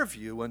their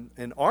view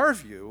and our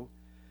view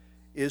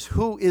is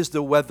who is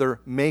the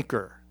weather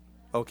maker,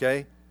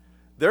 okay?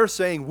 They're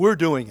saying we're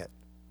doing it,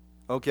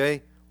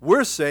 okay?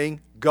 We're saying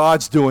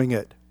God's doing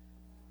it.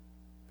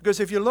 Because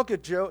if you look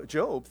at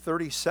Job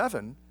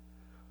 37,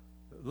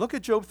 look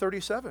at Job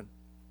 37.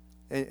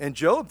 And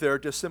Job there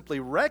just simply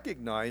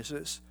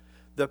recognizes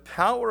the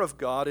power of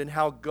God and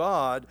how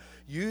God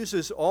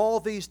uses all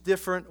these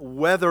different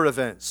weather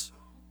events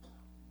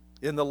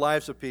in the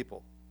lives of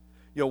people.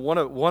 One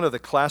of the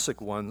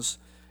classic ones,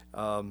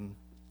 and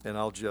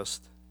I'll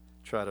just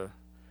try to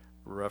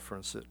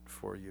reference it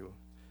for you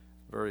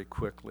very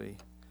quickly,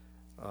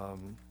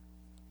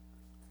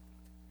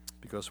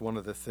 because one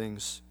of the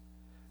things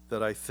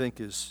that I think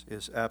is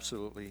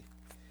absolutely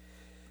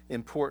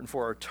important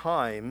for our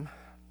time,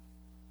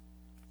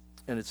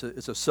 and it's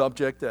a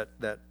subject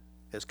that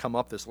has come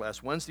up this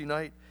last Wednesday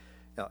night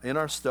in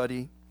our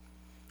study,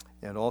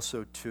 and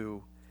also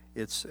too,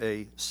 it's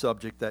a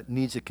subject that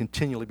needs to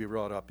continually be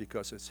brought up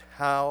because it's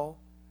how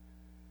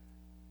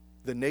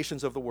the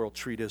nations of the world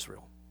treat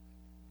Israel.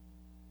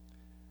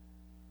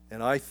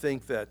 And I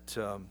think that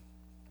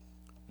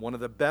one of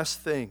the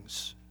best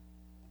things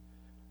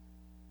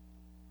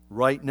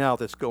right now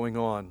that's going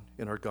on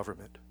in our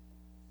government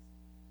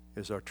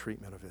is our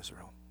treatment of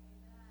Israel.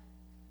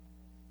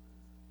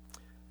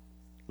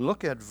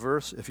 Look at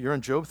if you're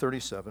in Job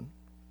 37.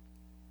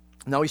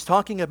 Now he's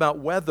talking about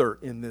weather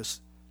in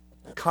this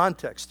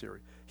context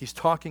here. He's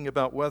talking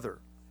about weather.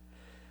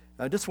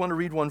 I just want to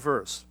read one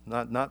verse,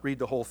 not read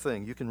the whole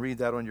thing. You can read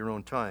that on your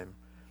own time.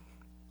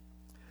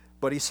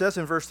 But he says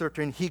in verse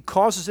 13, he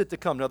causes it to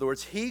come. In other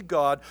words, he,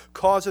 God,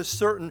 causes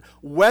certain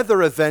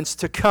weather events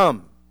to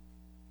come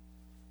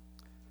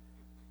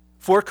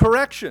for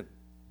correction.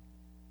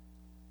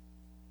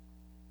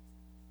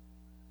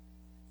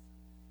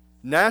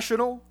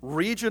 National,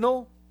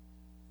 regional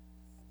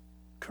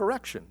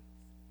correction.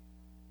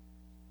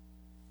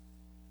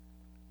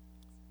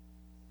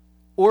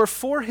 Or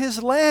for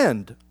his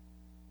land,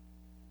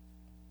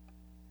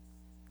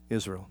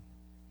 Israel.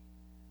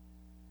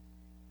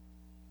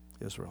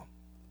 Israel.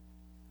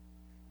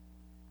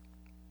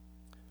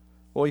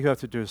 All you have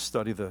to do is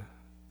study the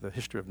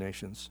history of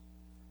nations.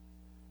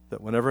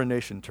 That whenever a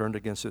nation turned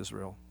against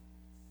Israel,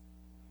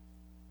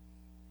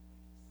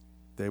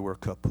 they were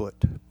kaput.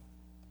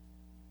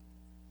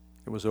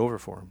 It was over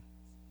for them.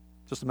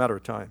 Just a matter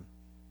of time.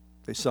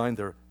 They signed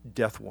their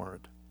death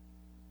warrant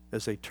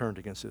as they turned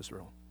against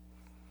Israel.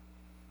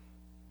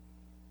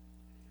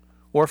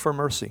 Or for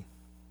mercy.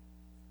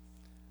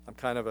 I'm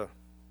kind of a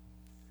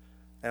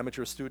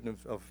amateur student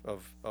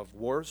of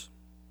wars.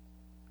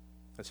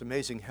 It's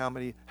amazing how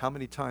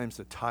many times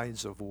the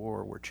tides of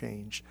war were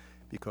changed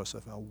because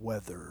of a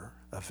weather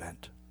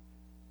event.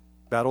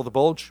 Battle of the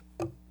Bulge,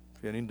 if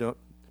you need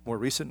more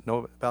recent,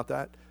 know about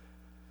that.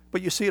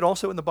 But you see it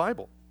also in the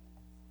Bible.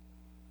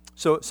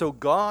 So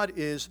God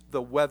is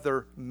the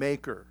weather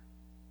maker.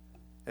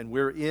 And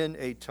we're in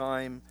a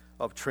time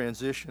of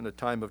transition, a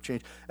time of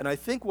change. And I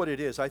think what it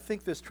is, I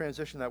think this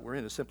transition that we're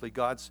in is simply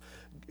God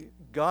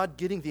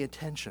getting the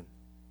attention.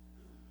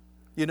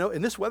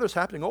 And this weather's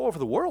happening all over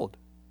the world.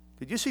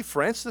 Did you see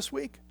France this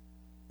week?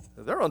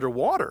 they're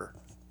underwater.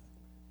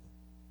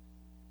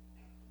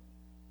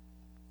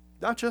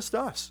 Not just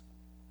us.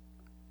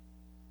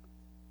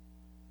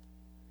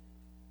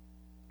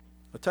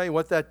 I'll tell you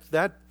what,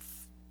 that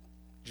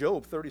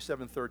Job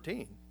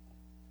 37:13,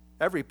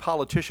 every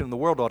politician in the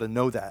world ought to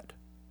know that.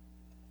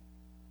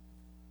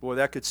 Boy,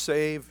 that could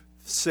save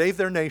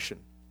their nation.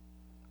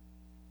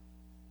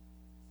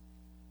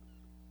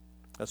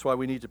 That's why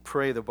we need to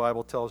pray. The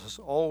Bible tells us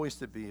always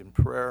to be in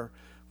prayer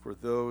for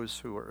those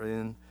who are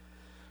in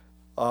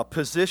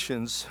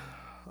positions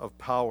of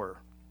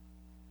power.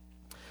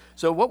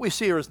 So what we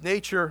see here is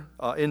nature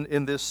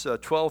in this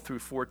 12 through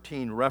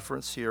 14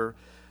 reference here,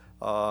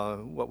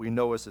 what we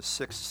know as the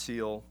sixth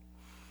seal,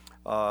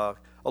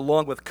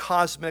 along with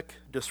cosmic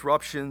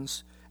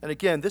disruptions. And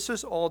again, this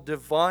is all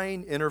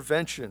divine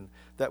intervention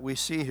that we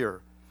see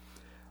here.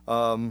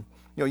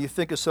 You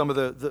think of some of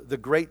the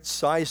great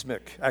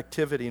seismic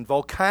activity and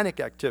volcanic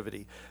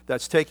activity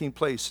that's taking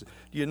place.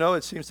 Do you know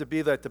it seems to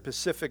be that the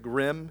Pacific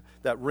Rim,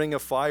 that ring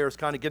of fire, is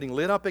kind of getting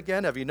lit up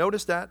again? Have you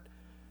noticed that?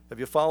 Have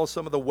you followed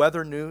some of the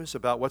weather news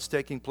about what's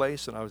taking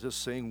place? And I was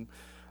just seeing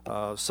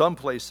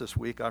someplace this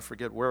week, I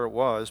forget where it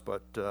was,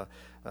 but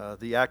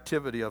the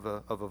activity of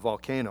a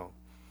volcano.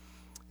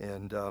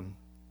 And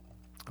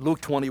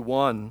Luke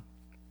 21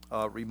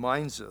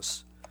 reminds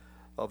us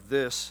of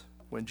this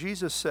when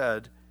Jesus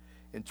said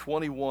in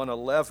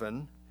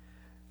 21:11,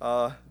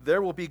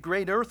 there will be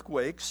great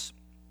earthquakes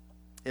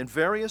in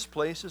various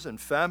places, and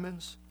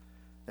famines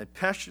and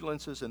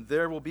pestilences, and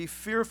there will be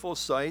fearful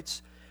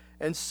sights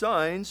and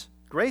signs,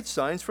 great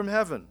signs from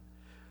heaven.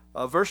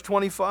 Verse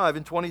 25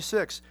 and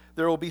 26,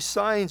 there will be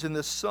signs in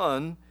the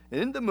sun,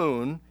 and in the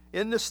moon,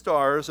 in the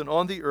stars, and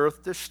on the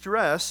earth,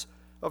 distress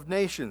of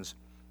nations,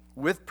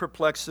 with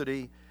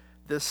perplexity,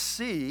 the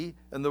sea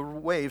and the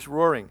waves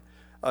roaring.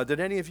 Did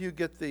any of you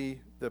get the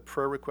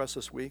prayer request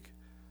this week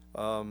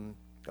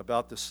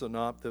about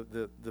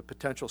the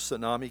potential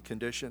tsunami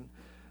condition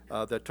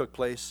that took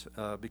place?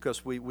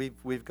 Because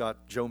we've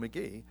got Joe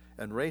McGee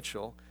and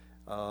Rachel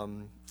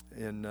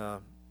in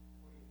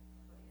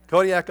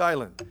Kodiak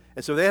Island,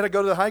 and so they had to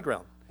go to the high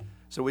ground.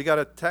 So we got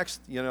a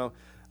text,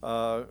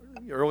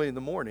 early in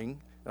the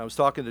morning. And I was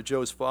talking to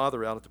Joe's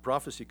father out at the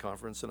prophecy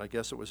conference, and I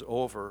guess it was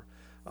over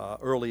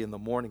early in the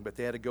morning. But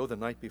they had to go the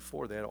night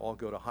before. They had to all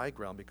go to high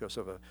ground because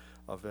of a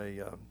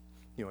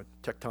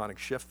tectonic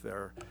shift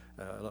there,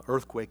 an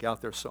earthquake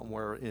out there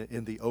somewhere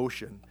in the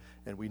ocean.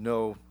 And we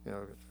know,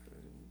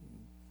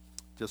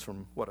 just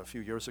from a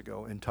few years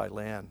ago in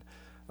Thailand,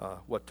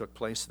 what took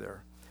place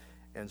there.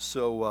 And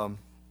so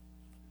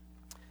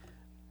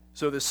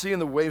the sea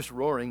and the waves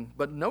roaring.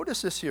 But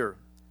notice this here,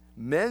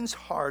 men's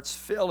hearts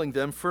failing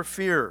them for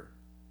fear,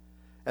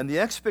 and the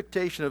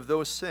expectation of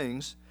those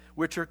things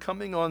which are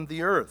coming on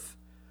the earth,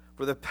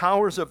 for the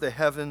powers of the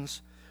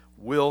heavens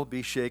will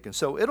be shaken.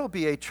 So it'll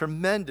be a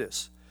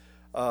tremendous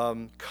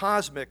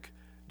cosmic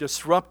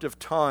disruptive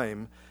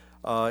time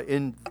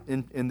in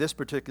this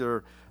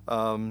particular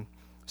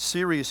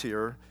series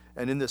here,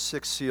 and in this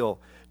sixth seal.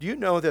 Do you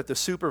know that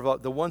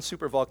the one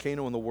super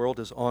volcano in the world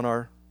is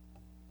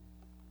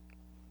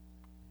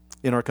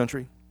in our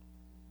country?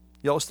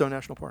 Yellowstone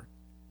National Park.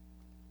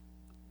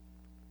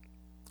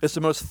 It's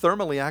the most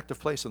thermally active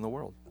place in the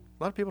world.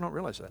 A lot of people don't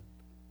realize that.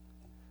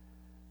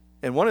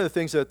 And one of the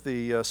things that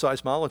the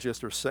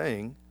seismologists are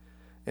saying,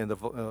 and the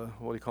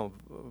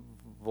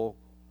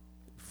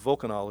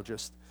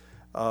volcanologists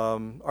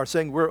are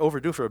saying we're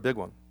overdue for a big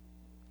one.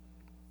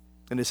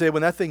 And they say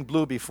when that thing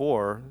blew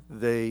before,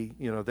 they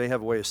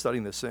have a way of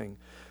studying this thing,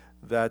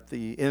 that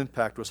the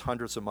impact was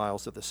hundreds of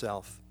miles to the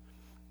south.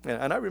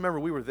 And I remember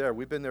we were there.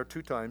 We've been there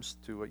 2 times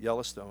to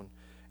Yellowstone.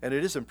 And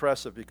it is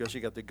impressive because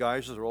you got the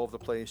geysers all over the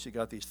place. You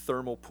got these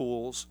thermal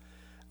pools.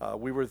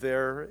 We were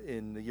there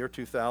in the year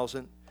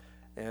 2000.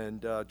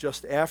 And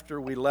just after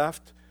we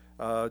left,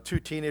 2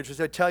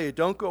 teenagers, I tell you,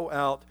 don't go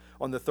out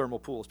on the thermal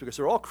pools because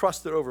they're all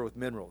crusted over with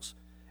minerals.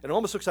 It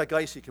almost looks like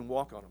ice. You can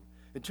walk on them.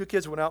 And 2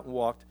 kids went out and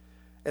walked,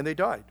 and they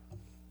died.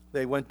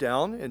 They went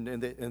down, and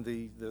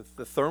the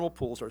thermal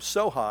pools are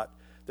so hot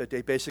that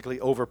they basically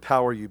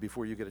overpower you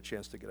before you get a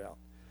chance to get out.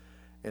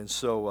 And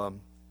so,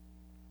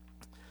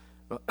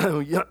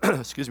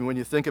 excuse me, when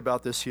you think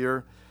about this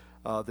here,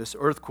 this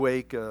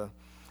earthquake,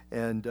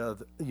 and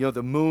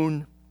the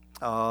moon,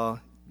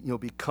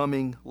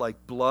 becoming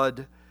like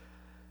blood,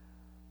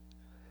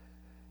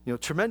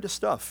 tremendous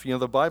stuff.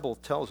 The Bible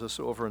tells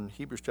us over in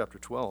Hebrews chapter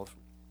 12.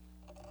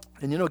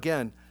 And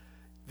again,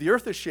 the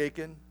earth is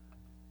shaken.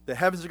 The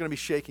heavens are going to be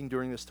shaking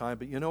during this time.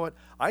 But you know what?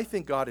 I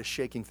think God is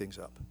shaking things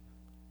up.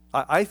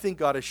 I think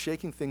God is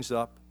shaking things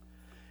up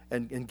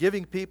and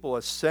giving people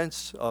a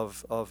sense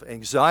of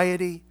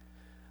anxiety,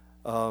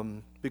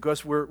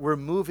 because we're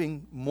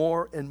moving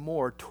more and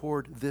more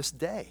toward this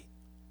day.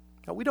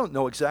 Now, we don't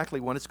know exactly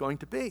when it's going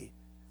to be,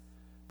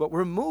 but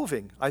we're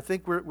moving. I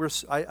think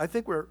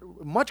we're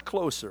much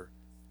closer,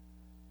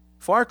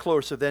 far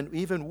closer than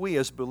even we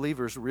as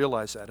believers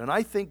realize that. And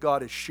I think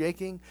God is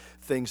shaking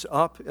things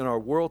up in our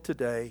world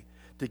today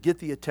to get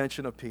the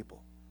attention of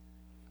people.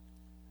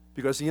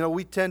 Because,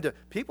 we tend to,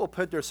 people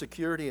put their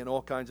security in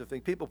all kinds of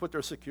things. People put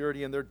their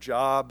security in their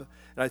job.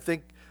 And I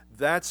think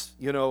that's,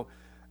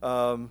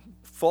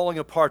 falling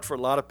apart for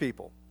a lot of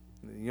people.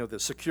 The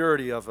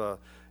security of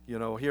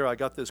here I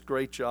got this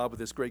great job with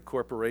this great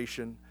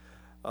corporation.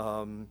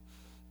 It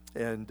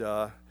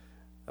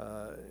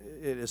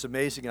is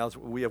amazing how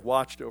we have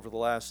watched over the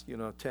last,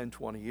 10,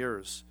 20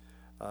 years,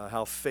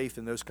 how faith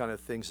in those kind of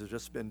things has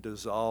just been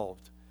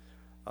dissolved.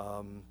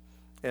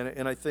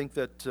 And I think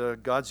that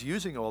God's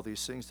using all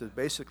these things to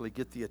basically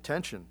get the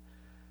attention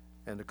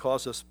and to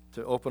cause us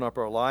to open up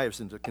our lives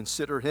and to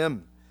consider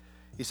Him.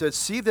 He said,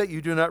 "See that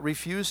you do not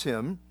refuse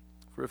Him,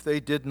 for if they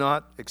did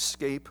not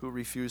escape who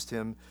refused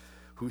Him,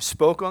 who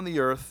spoke on the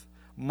earth,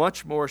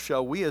 much more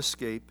shall we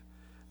escape,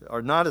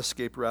 or not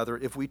escape rather,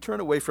 if we turn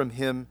away from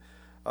Him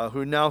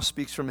who now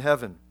speaks from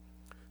heaven,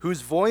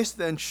 whose voice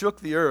then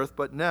shook the earth,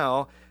 but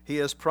now He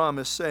has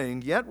promised,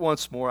 saying, Yet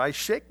once more I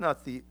shake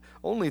not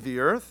only the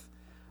earth,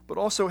 but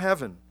also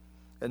heaven.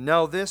 And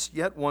now this,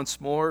 yet once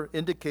more,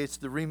 indicates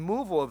the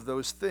removal of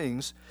those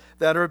things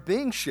that are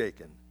being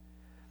shaken,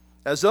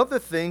 as of the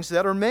things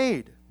that are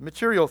made,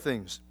 material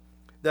things,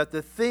 that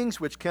the things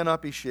which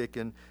cannot be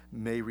shaken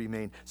may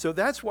remain." So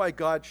that's why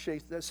God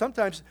shakes.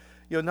 Sometimes,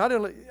 not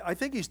only, I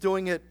think He's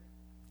doing it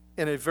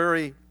in a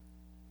very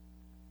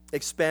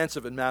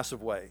expansive and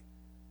massive way,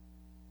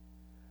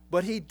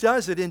 but He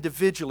does it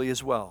individually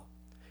as well.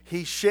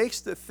 He shakes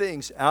the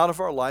things out of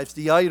our lives,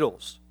 the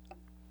idols,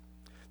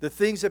 the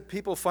things that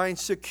people find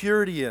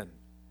security in,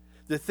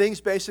 the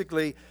things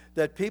basically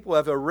that people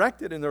have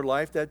erected in their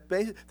life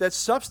that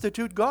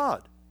substitute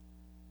God.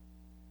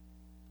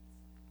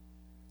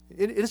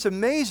 It's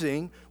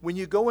amazing when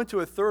you go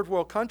into a third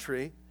world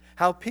country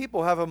how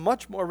people have a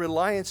much more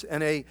reliance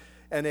and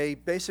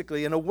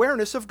basically an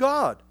awareness of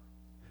God,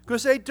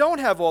 because they don't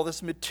have all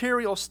this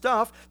material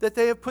stuff that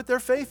they have put their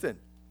faith in.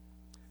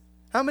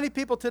 How many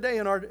people today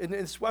in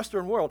this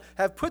Western world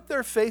have put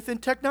their faith in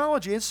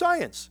technology and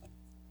science?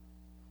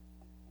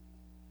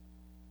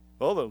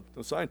 Well,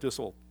 the scientists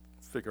will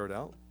figure it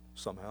out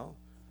somehow,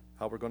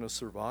 how we're going to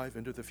survive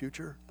into the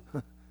future.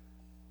 No,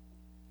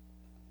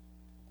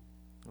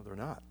 they're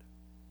not.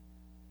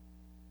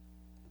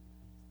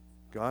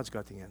 God's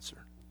got the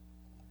answer.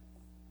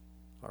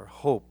 Our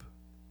hope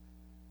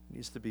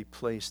needs to be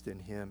placed in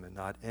Him and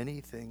not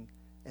anything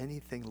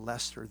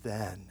lesser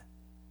than.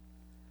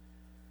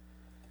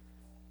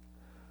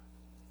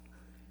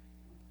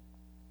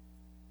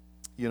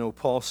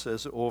 Paul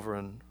says over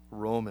in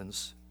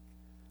Romans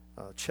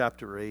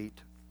chapter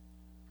 8,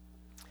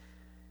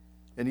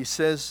 and he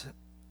says,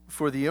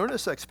 "For the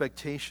earnest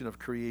expectation of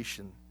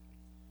creation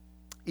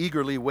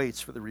eagerly waits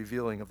for the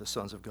revealing of the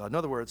sons of God." In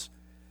other words,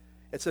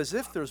 it's as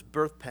if there's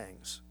birth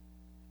pangs,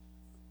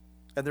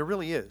 and there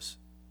really is.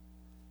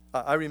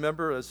 I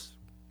remember as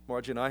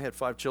Margie and I had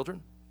 5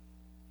 children,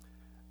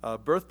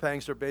 birth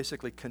pangs are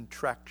basically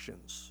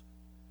contractions,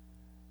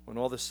 when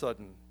all of a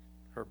sudden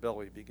her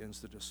belly begins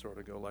to just sort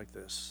of go like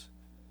this.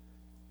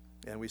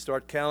 And we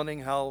start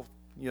counting how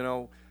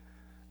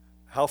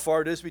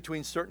far it is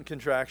between certain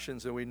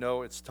contractions, and we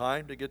know it's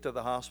time to get to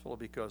the hospital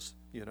because,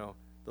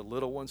 the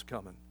little one's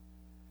coming.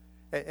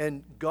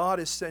 And God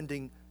is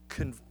sending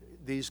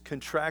these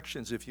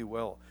contractions, if you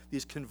will,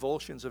 these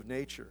convulsions of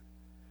nature,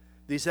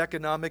 these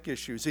economic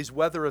issues, these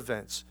weather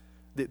events.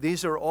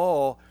 These are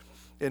all,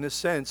 in a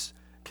sense,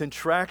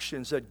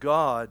 contractions that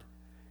God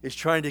is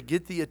trying to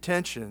get the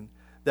attention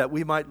that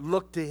we might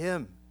look to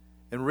Him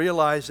and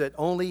realize that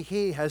only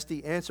He has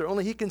the answer.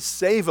 Only He can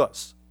save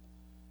us.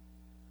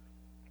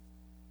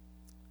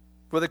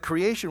 For the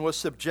creation was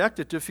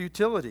subjected to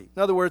futility.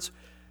 In other words,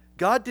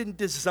 God didn't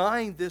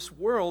design this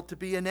world to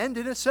be an end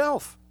in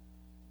itself.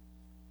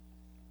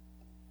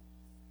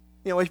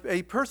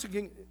 A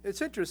person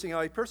it's interesting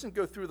how a person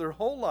can go through their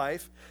whole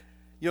life,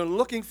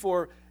 looking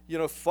for,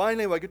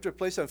 finally when I get to a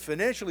place I'm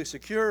financially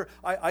secure,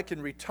 I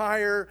can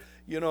retire,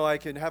 I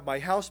can have my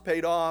house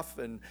paid off,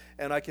 and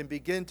I can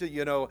begin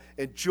to,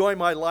 enjoy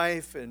my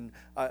life, and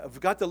I've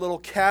got the little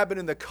cabin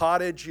in the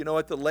cottage,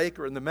 at the lake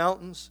or in the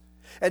mountains.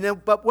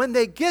 But when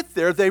they get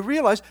there, they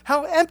realize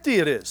how empty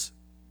it is.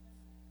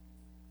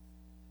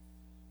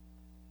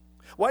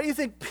 Why do you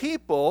think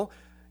people,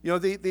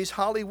 these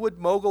Hollywood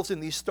moguls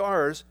and these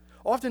stars,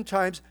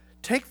 oftentimes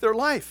take their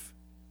life?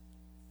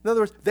 In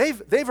other words,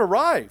 they've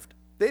arrived.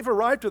 They've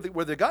arrived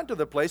where they got to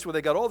the place where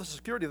they got all the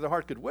security their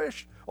heart could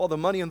wish, all the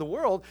money in the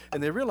world,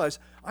 and they realize,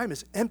 I'm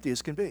as empty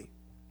as can be.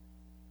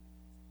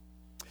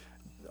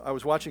 I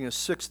was watching a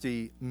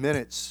 60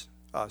 Minutes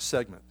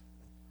segment.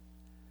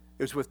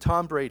 It was with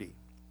Tom Brady,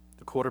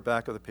 the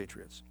quarterback of the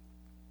Patriots.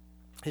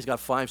 He's got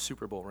 5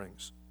 Super Bowl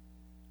rings.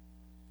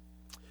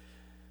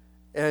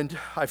 And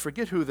I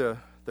forget who the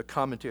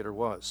commentator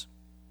was.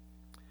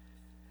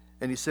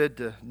 And he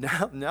said,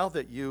 now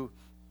that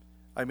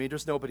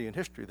there's nobody in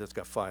history that's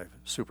got 5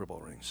 Super Bowl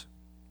rings.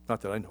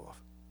 Not that I know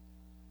of.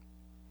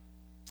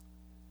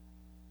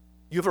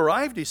 You've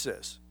arrived, he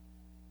says.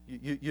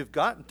 You've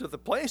gotten to the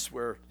place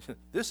where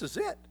this is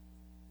it.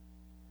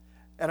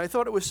 And I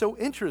thought it was so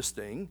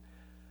interesting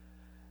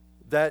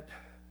that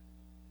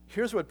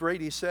here's what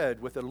Brady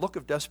said with a look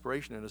of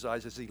desperation in his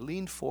eyes as he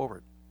leaned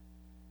forward.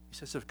 He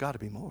says, there's got to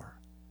be more.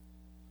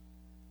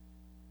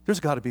 There's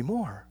got to be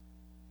more.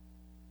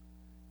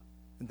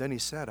 And then he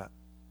said,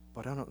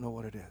 but I don't know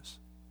what it is.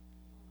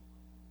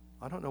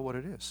 I don't know what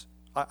it is.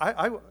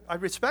 I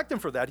respect him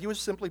for that. He was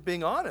simply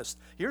being honest.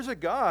 Here's a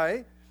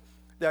guy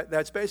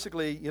that's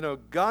basically,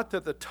 got to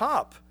the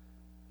top,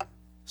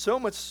 so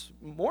much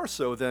more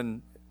so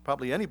than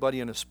probably anybody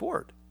in a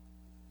sport,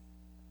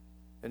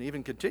 and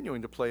even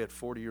continuing to play at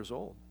 40 years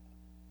old.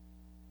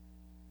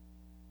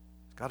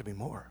 There's got to be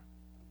more.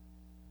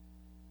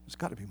 There's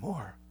got to be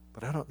more,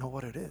 but I don't know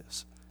what it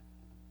is.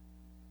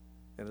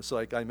 And it's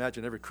like, I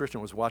imagine every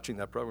Christian was watching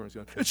that program and was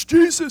going, it's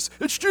Jesus,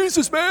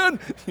 man.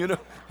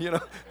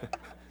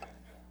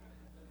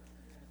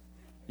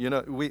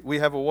 We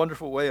have a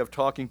wonderful way of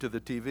talking to the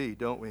TV,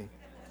 don't we?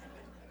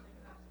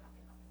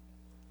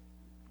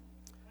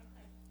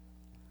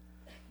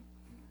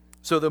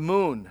 So the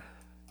moon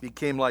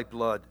became like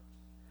blood.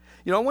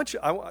 I want you,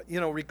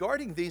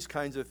 regarding these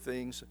kinds of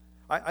things,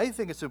 I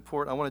think it's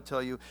important. I want to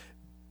tell you,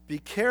 be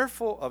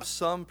careful of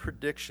some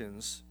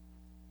predictions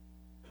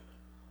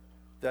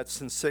that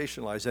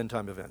sensationalize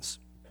end-time events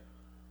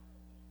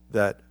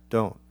that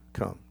don't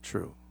come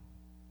true.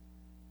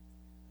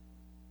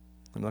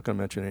 I'm not going to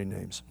mention any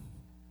names.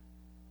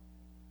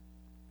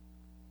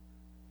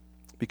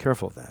 Be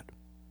careful of that.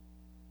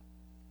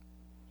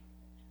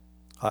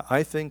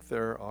 I think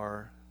there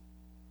are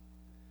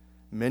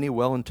many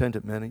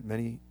well-intended,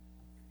 many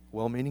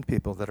well-meaning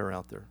people that are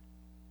out there,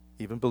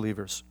 even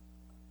believers.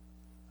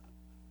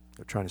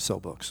 They're trying to sell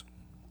books.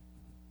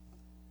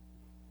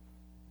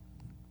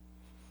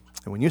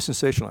 And when you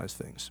sensationalize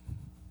things,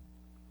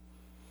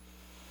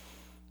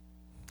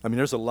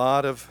 there's a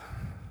lot of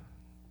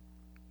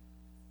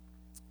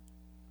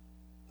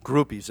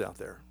groupies out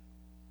there,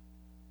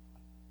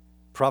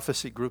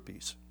 prophecy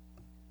groupies,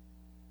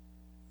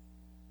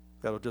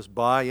 that'll just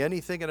buy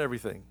anything and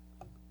everything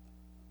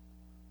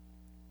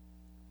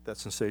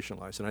that's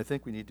sensationalized. And I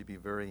think we need to be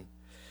very,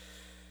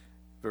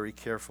 very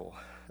careful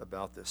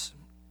about this.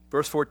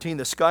 Verse 14,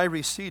 the sky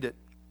receded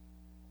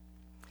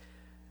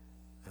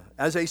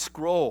as a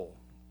scroll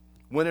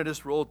when it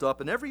is rolled up,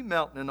 and every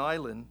mountain and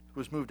island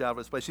was moved out of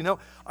its place.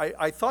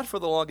 I thought for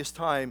the longest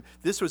time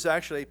this was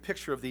actually a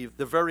picture of the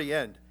very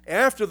end,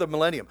 after the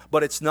millennium,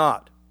 but it's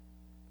not.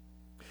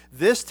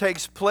 This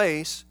takes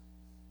place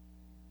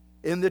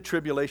in the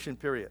tribulation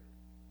period.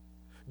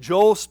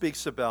 Joel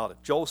speaks about it.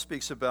 Joel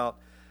speaks about,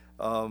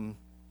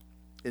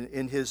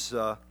 in his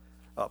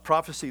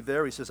prophecy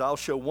there, he says, I'll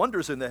show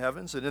wonders in the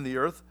heavens and in the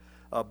earth,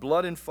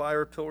 blood and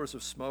fire, pillars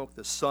of smoke,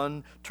 the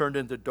sun turned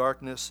into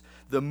darkness,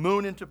 the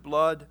moon into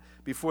blood,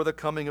 before the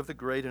coming of the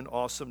great and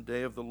awesome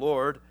day of the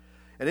Lord.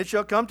 And it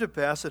shall come to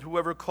pass that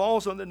whoever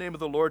calls on the name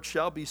of the Lord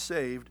shall be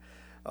saved.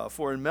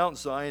 For in Mount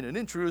Zion and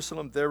in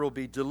Jerusalem there will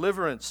be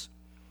deliverance.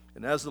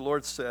 And as the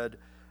Lord said,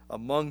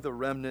 among the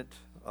remnant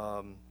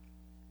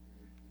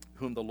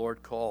whom the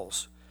Lord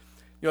calls.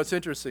 It's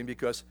interesting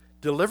because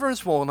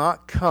deliverance will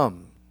not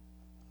come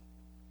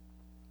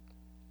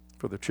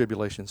for the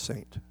tribulation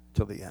saint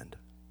till the end.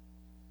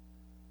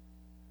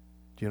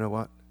 Do you know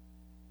what?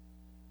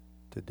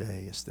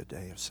 Today is the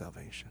day of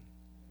salvation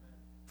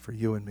for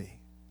you and me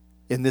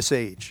in this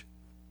age.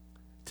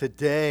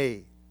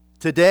 Today,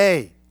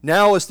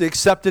 now is the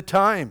accepted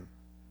time.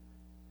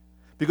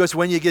 Because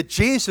when you get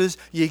Jesus,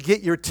 you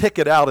get your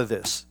ticket out of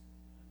this.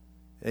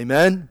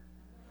 Amen?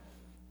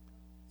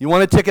 You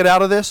want a ticket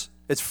out of this?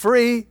 It's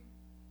free.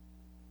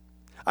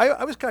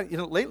 I was kind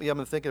of, lately I've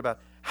been thinking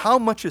about how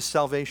much is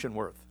salvation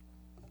worth?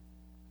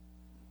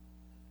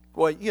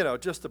 Well,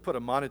 just to put a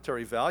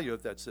monetary value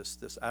of that's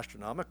this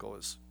astronomical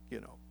is,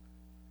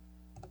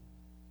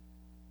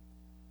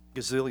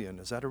 gazillion.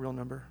 Is that a real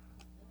number?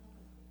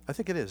 I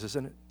think it is,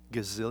 isn't it?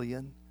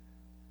 Gazillion.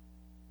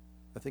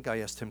 I think I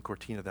asked Tim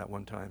Cortina that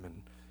one time,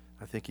 and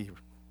I think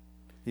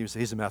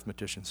he's a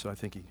mathematician, so I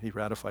think he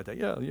ratified that.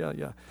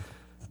 Yeah.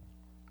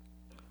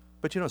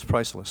 But it's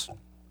priceless.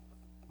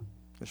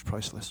 It's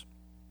priceless.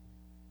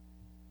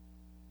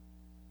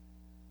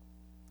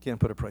 Can't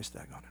put a price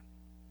tag on it.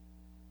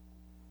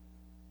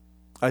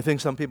 I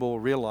think some people will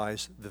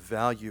realize the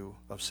value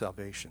of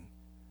salvation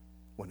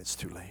when it's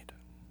too late.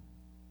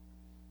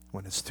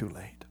 When it's too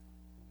late.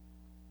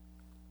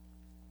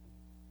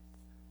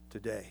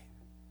 Today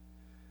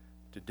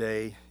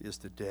is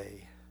the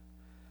day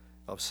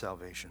of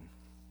salvation.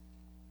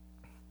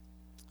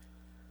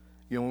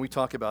 When we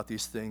talk about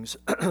these things,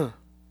 you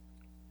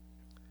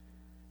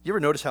ever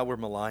notice how we're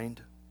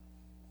maligned?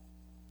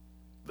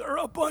 They're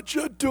a bunch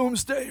of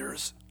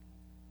doomsdayers.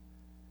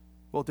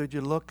 Well, did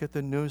you look at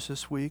the news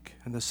this week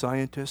and the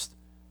scientists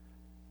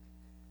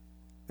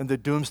and the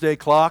doomsday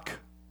clock?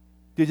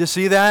 Did you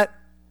see that?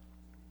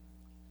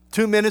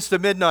 2 minutes to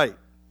midnight.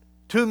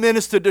 2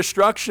 minutes to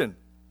destruction.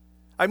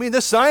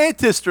 The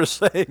scientists are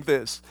saying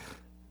this.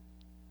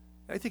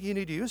 I think you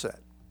need to use that.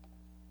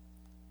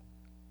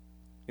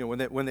 When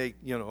they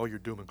oh, you're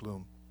doom and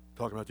gloom,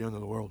 talking about the end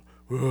of the world.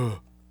 Ugh.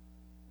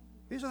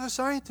 These are the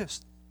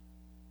scientists.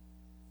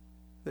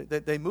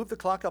 They moved the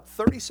clock up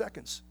 30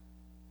 seconds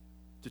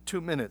to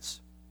 2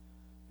 minutes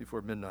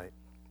before midnight.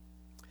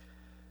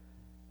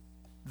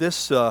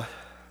 This verse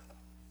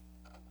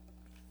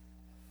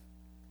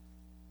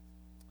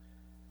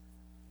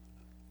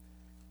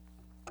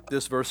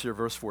here,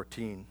 verse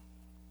 14,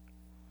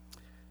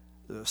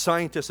 the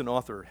scientist and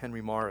author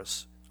Henry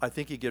Morris, I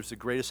think he gives the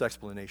greatest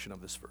explanation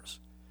of this verse.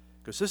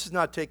 Because this is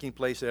not taking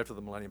place after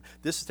the millennium.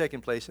 This is taking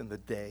place in the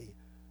day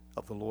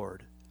of the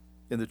Lord,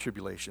 in the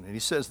tribulation. And he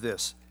says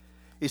this.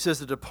 He says,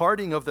 the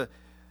departing of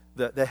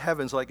the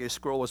heavens like a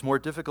scroll is more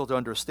difficult to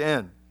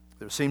understand.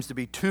 There seems to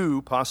be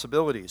two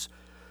possibilities.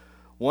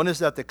 One is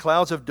that the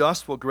clouds of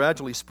dust will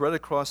gradually spread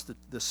across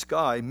the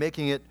sky,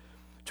 making it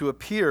to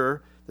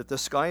appear that the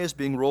sky is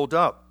being rolled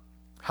up.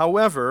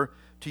 However,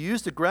 to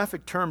use the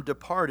graphic term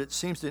depart, it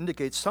seems to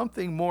indicate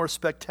something more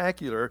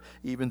spectacular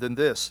even than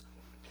this.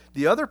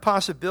 The other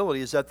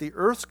possibility is that the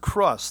earth's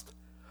crust,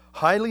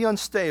 highly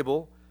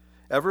unstable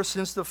ever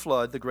since the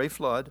flood, the Great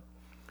Flood,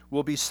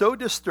 will be so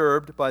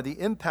disturbed by the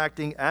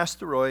impacting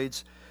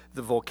asteroids,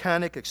 the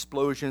volcanic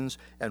explosions,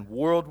 and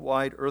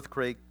worldwide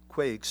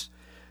earthquakes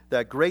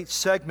that great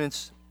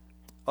segments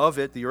of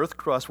it, the earth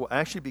crust, will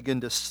actually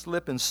begin to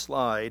slip and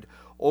slide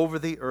over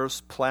the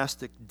earth's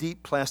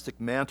deep plastic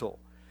mantle.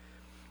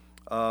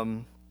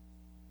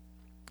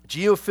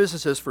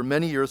 Geophysicists for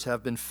many years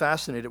have been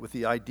fascinated with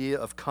the idea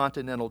of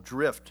continental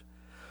drift,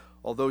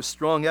 although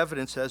strong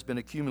evidence has been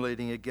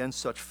accumulating against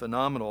such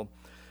phenomenon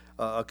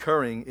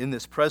occurring in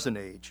this present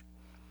age.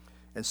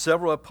 And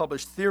several have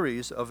published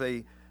theories of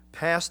a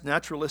past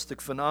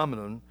naturalistic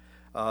phenomenon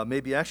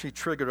may be actually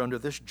triggered under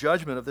this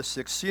judgment of the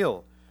sixth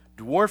seal,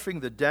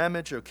 dwarfing the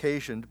damage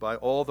occasioned by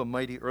all the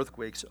mighty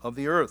earthquakes of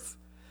the earth.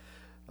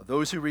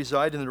 Those who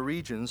reside in the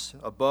regions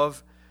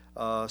above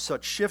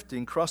such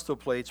shifting crustal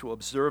plates will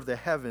observe the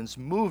heavens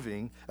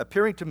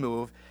appearing to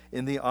move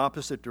in the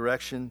opposite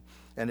direction,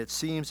 and it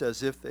seems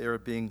as if they are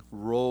being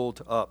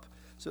rolled up.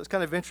 So it's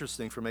kind of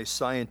interesting from a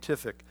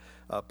scientific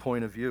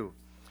point of view.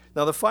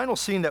 Now, the final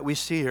scene that we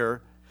see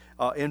here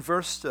in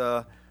verse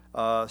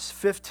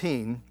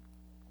 15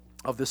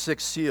 of the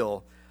sixth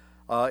seal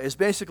is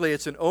basically,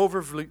 it's an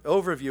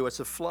overview, it's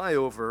a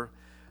flyover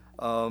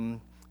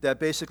that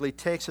basically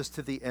takes us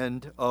to the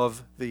end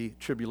of the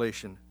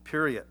tribulation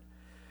period.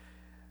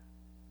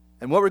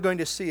 And what we're going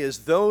to see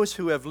is those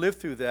who have lived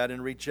through that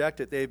and reject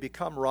it, they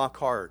become rock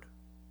hard.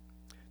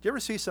 Do you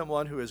ever see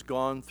someone who has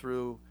gone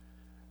through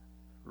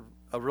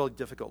a really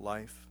difficult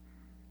life?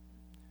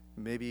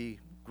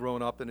 Maybe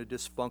grown up in a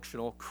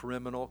dysfunctional,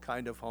 criminal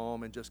kind of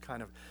home and just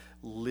kind of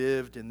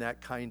lived in that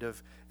kind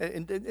of,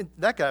 and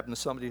that could happen to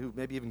somebody who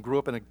maybe even grew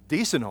up in a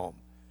decent home.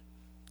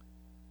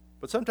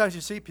 But sometimes you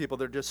see people,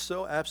 they're just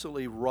so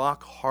absolutely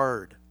rock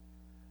hard.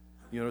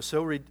 You know,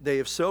 they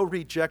have so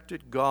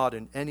rejected God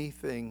and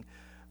anything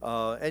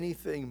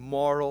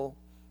moral,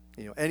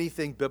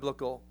 anything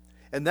biblical.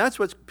 And that's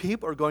what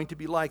people are going to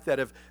be like that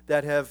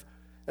have,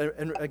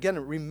 and again,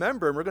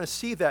 remember, and we're going to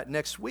see that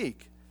next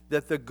week,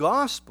 that the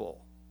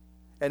gospel,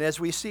 and as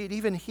we see it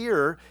even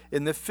here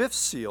in the fifth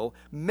seal,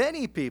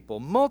 many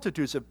people,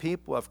 multitudes of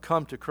people have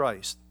come to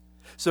Christ.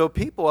 So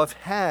people have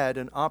had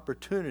an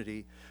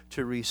opportunity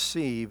to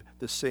receive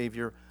the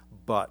Savior,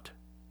 but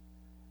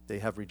they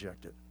have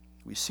rejected.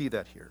 We see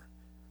that here.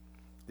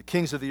 The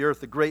kings of the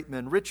earth, the great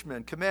men, rich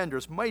men,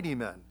 commanders, mighty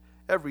men,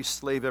 every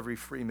slave, every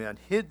free man,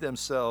 hid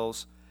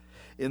themselves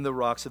in the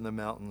rocks and the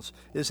mountains.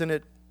 Isn't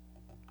it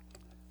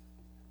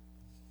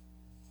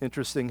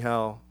interesting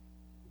how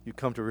you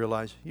come to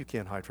realize you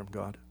can't hide from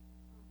God?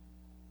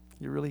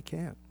 You really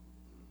can't.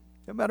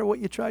 No matter what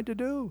you tried to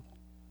do,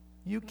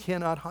 you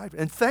cannot hide.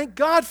 And thank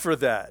God for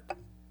that.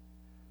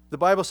 The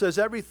Bible says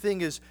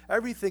everything is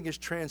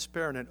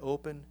transparent and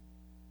open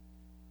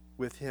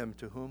with Him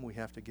to whom we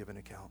have to give an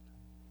account.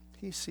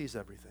 He sees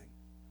everything.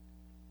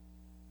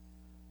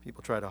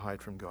 People try to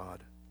hide from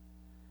God.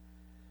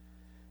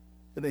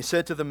 And they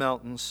said to the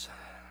mountains,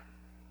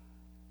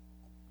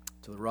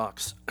 to the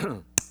rocks,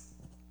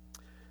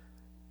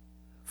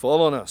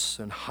 fall on us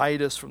and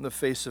hide us from the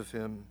face of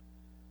Him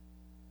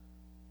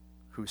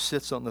who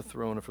sits on the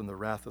throne and from the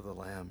wrath of the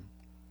Lamb.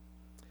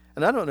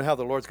 And I don't know how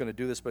the Lord's going to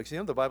do this, but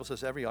the Bible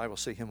says every eye will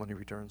see Him when He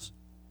returns.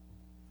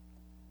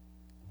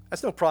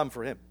 That's no problem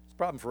for Him. It's a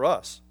problem for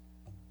us.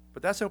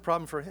 But that's no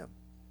problem for Him.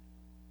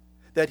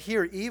 That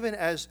here, even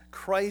as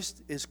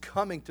Christ is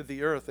coming to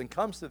the earth and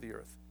comes to the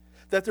earth,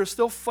 that they're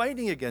still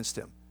fighting against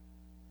Him.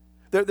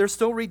 They're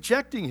still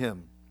rejecting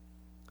Him.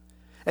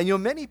 And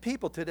many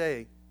people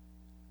today,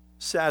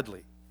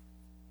 sadly,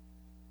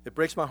 it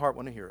breaks my heart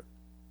when I hear it,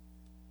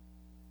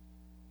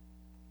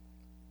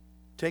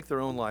 take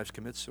their own lives,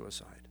 commit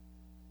suicide,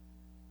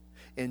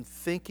 in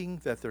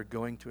thinking that they're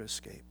going to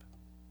escape.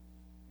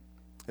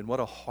 And what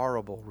a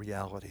horrible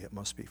reality it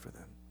must be for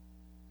them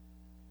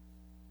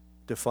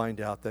to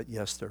find out that,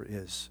 yes, there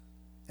is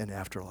an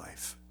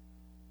afterlife.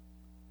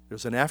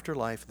 There's an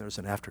afterlife and there's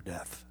an after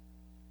death.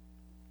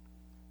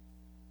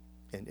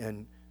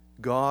 And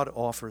God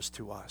offers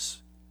to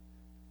us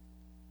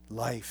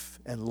life,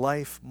 and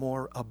life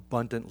more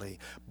abundantly.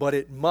 But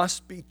it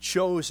must be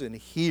chosen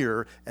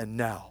here and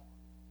now.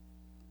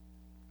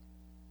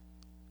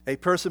 A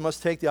person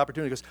must take the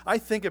opportunity, because I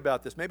think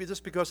about this. Maybe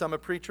just because I'm a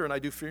preacher and I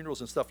do funerals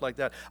and stuff like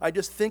that. I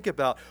just think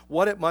about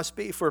what it must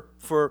be for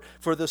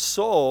the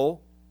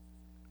soul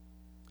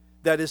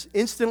that is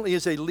instantly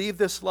as they leave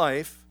this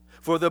life.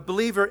 For the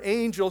believer,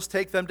 angels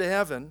take them to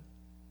heaven.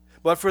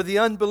 But for the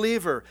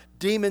unbeliever,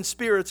 demon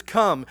spirits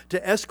come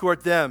to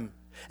escort them.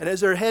 And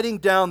as they're heading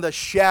down the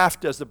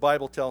shaft, as the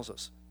Bible tells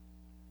us,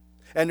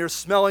 and they're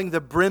smelling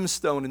the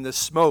brimstone and the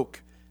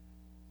smoke,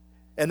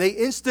 and they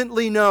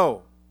instantly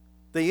know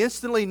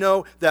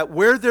that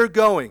where they're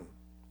going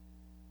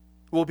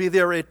will be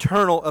their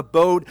eternal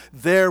abode.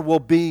 There will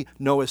be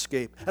no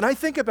escape. And I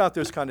think about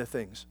those kind of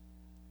things.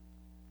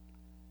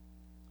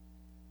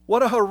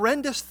 What a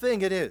horrendous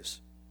thing it is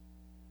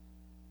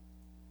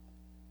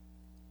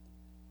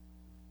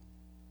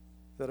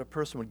that a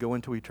person would go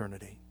into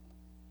eternity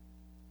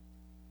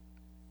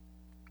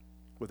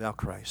without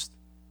Christ.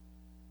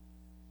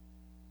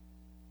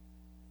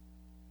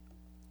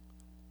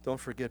 Don't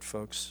forget,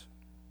 folks.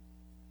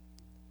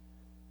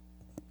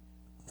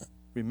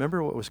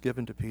 Remember what was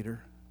given to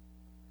Peter?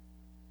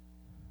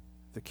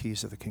 The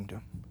keys of the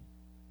kingdom.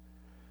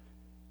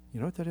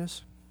 You know what that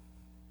is?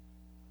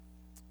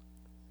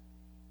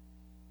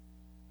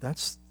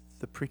 That's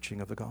the preaching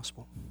of the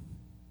gospel.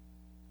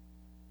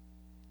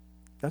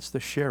 That's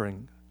the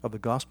sharing of the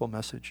gospel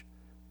message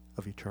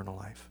of eternal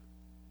life.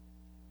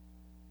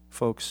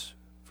 Folks,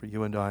 for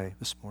you and I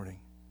this morning,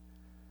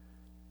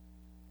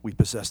 we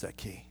possess that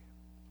key.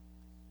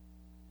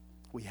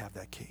 We have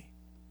that key.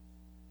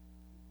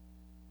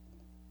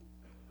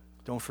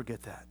 Don't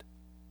forget that.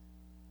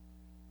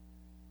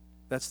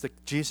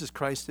 Jesus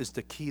Christ is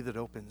the key that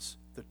opens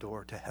the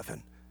door to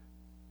heaven.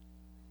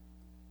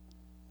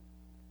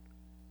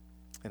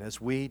 And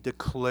as we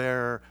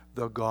declare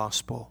the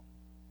gospel,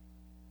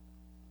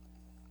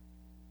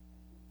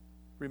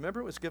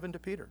 remember it was given to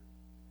Peter.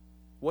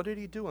 What did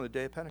he do on the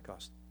day of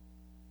Pentecost?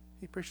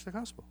 He preached the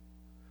gospel.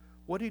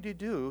 What did he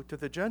do to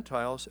the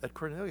Gentiles at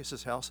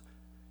Cornelius' house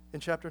in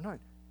chapter 9?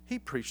 He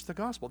preached the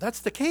gospel. That's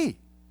the key.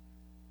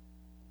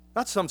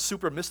 Not some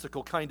super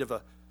mystical kind of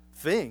a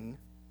thing.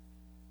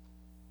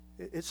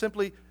 It's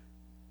simply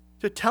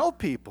to tell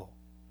people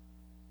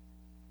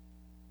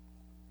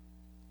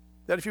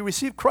that if you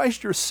receive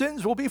Christ, your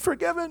sins will be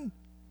forgiven.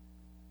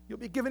 You'll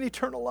be given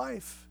eternal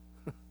life.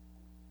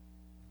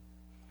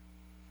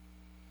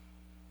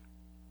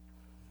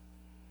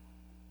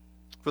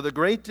 For the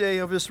great day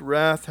of his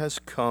wrath has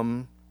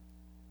come,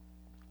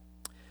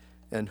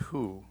 and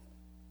who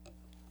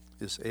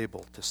is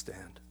able to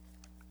stand?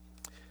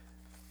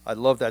 I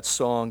love that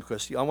song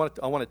because I want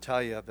to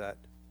tell you that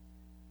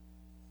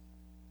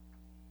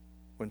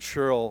when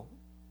Cheryl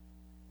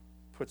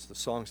puts the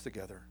songs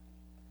together,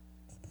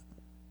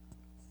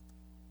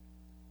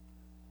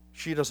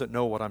 she doesn't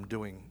know what I'm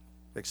doing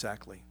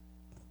exactly.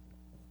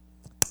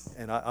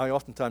 And I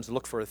oftentimes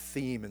look for a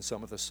theme in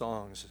some of the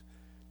songs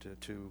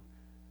to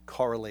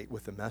correlate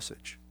with the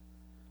message.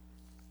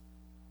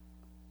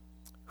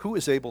 Who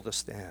is able to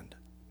stand?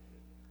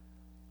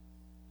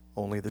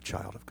 Only the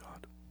child of God.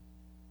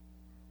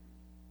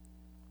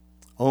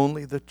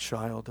 Only the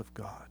child of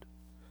God.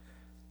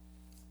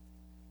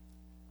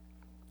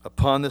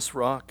 Upon this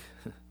rock,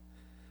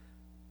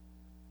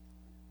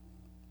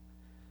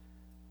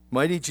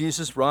 mighty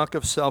Jesus, rock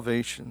of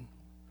salvation,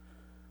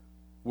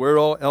 where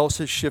all else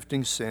is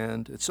shifting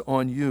sand, it's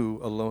on you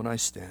alone I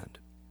stand.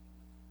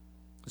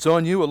 It's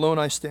on you alone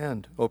I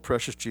stand, O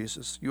precious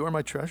Jesus. You are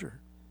my treasure.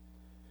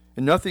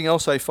 In nothing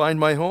else I find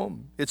my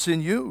home. It's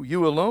in you,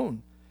 you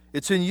alone.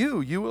 It's in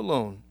you, you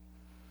alone.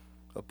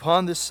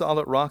 Upon this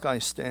solid rock I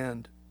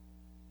stand.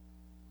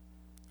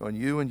 On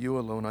you and you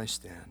alone I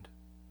stand.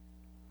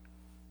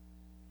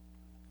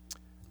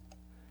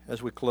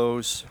 As we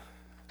close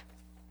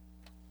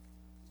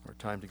our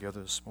time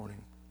together this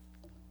morning,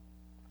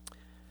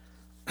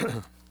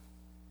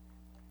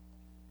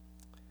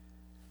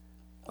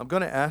 I'm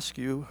going to ask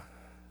you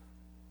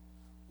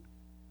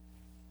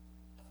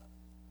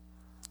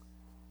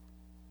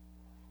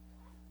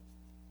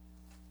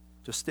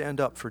to stand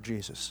up for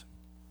Jesus.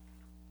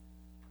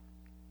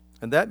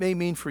 And that may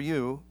mean for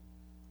you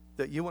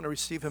that you want to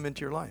receive him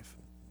into your life.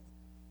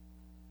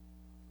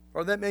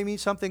 Or that may mean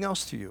something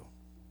else to you.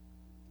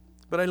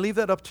 But I leave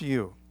that up to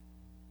you.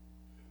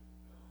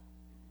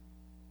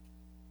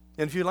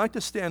 And if you'd like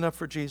to stand up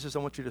for Jesus, I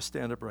want you to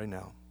stand up right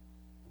now.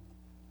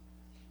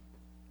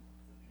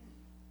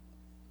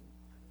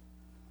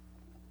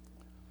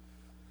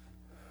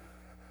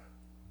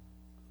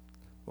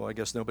 Well, I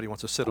guess nobody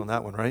wants to sit on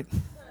that one, right?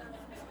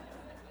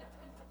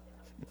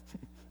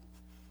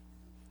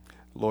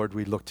 Lord,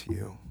 we look to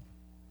you.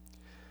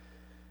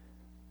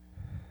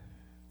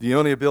 The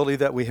only ability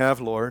that we have,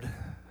 Lord,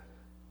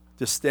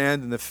 to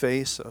stand in the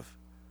face of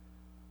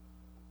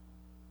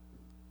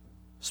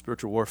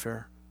spiritual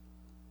warfare,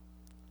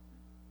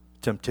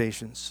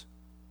 temptations,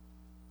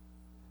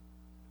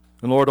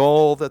 and Lord,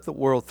 all that the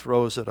world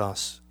throws at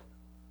us.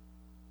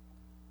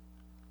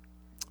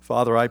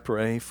 Father, I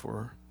pray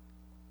for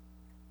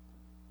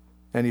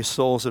any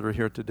souls that are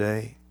here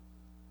today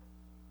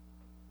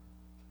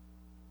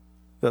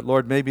that,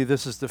 Lord, maybe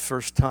this is the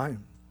first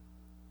time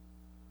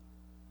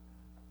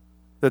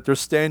that they're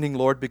standing,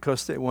 Lord,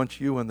 because they want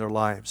you in their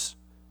lives.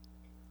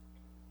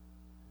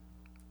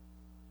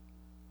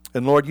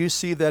 And Lord, you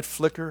see that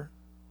flicker,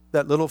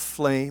 that little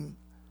flame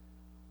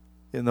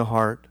in the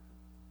heart.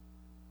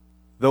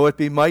 Though it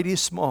be mighty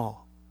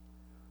small,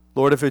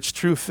 Lord, if it's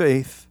true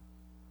faith,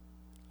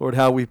 Lord,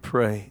 how we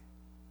pray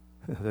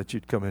that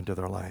you'd come into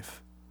their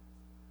life.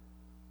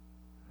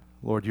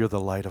 Lord, you're the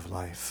light of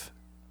life.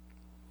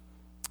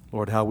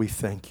 Lord, how we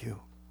thank you.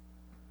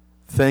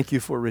 Thank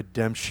you for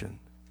redemption,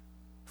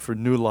 for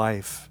new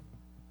life.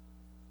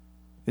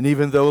 And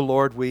even though,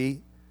 Lord,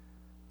 we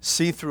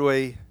see through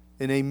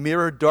in a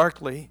mirror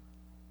darkly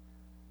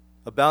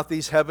about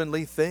these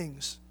heavenly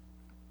things,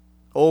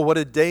 oh, what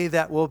a day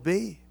that will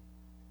be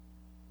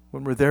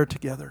when we're there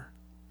together,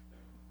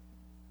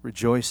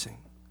 rejoicing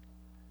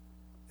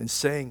and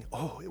saying,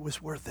 oh, it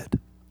was worth it.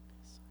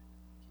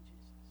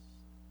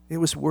 It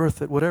was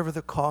worth it. Whatever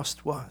the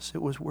cost was,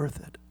 it was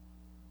worth it.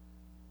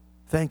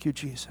 Thank you,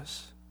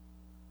 Jesus.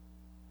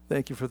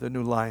 Thank you for the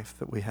new life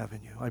that we have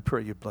in you. I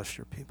pray you bless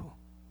your people.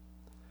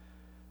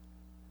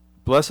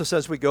 Bless us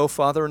as we go,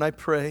 Father, and I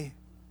pray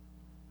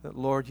that,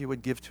 Lord, you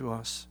would give to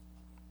us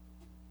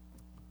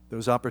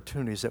those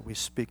opportunities that we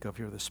speak of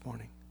here this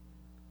morning.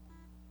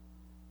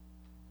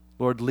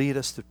 Lord, lead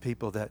us to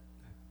people that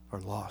are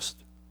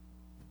lost.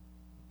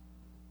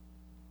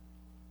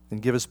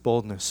 And give us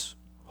boldness,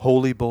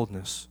 holy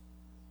boldness.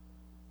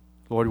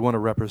 Lord, we want to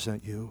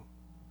represent you.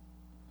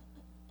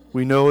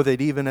 We know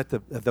that even at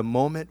the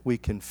moment we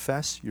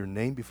confess your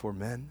name before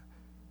men,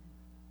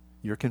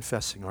 you're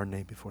confessing our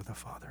name before the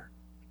Father.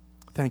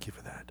 Thank you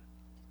for that.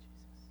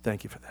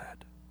 Thank you for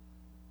that.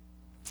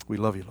 We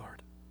love you,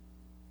 Lord.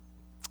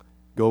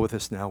 Go with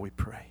us now, we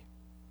pray.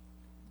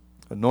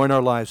 Anoint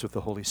our lives with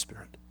the Holy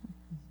Spirit.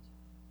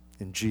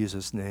 In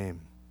Jesus'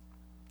 name.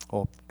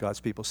 All God's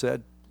people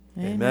said,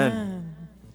 Amen.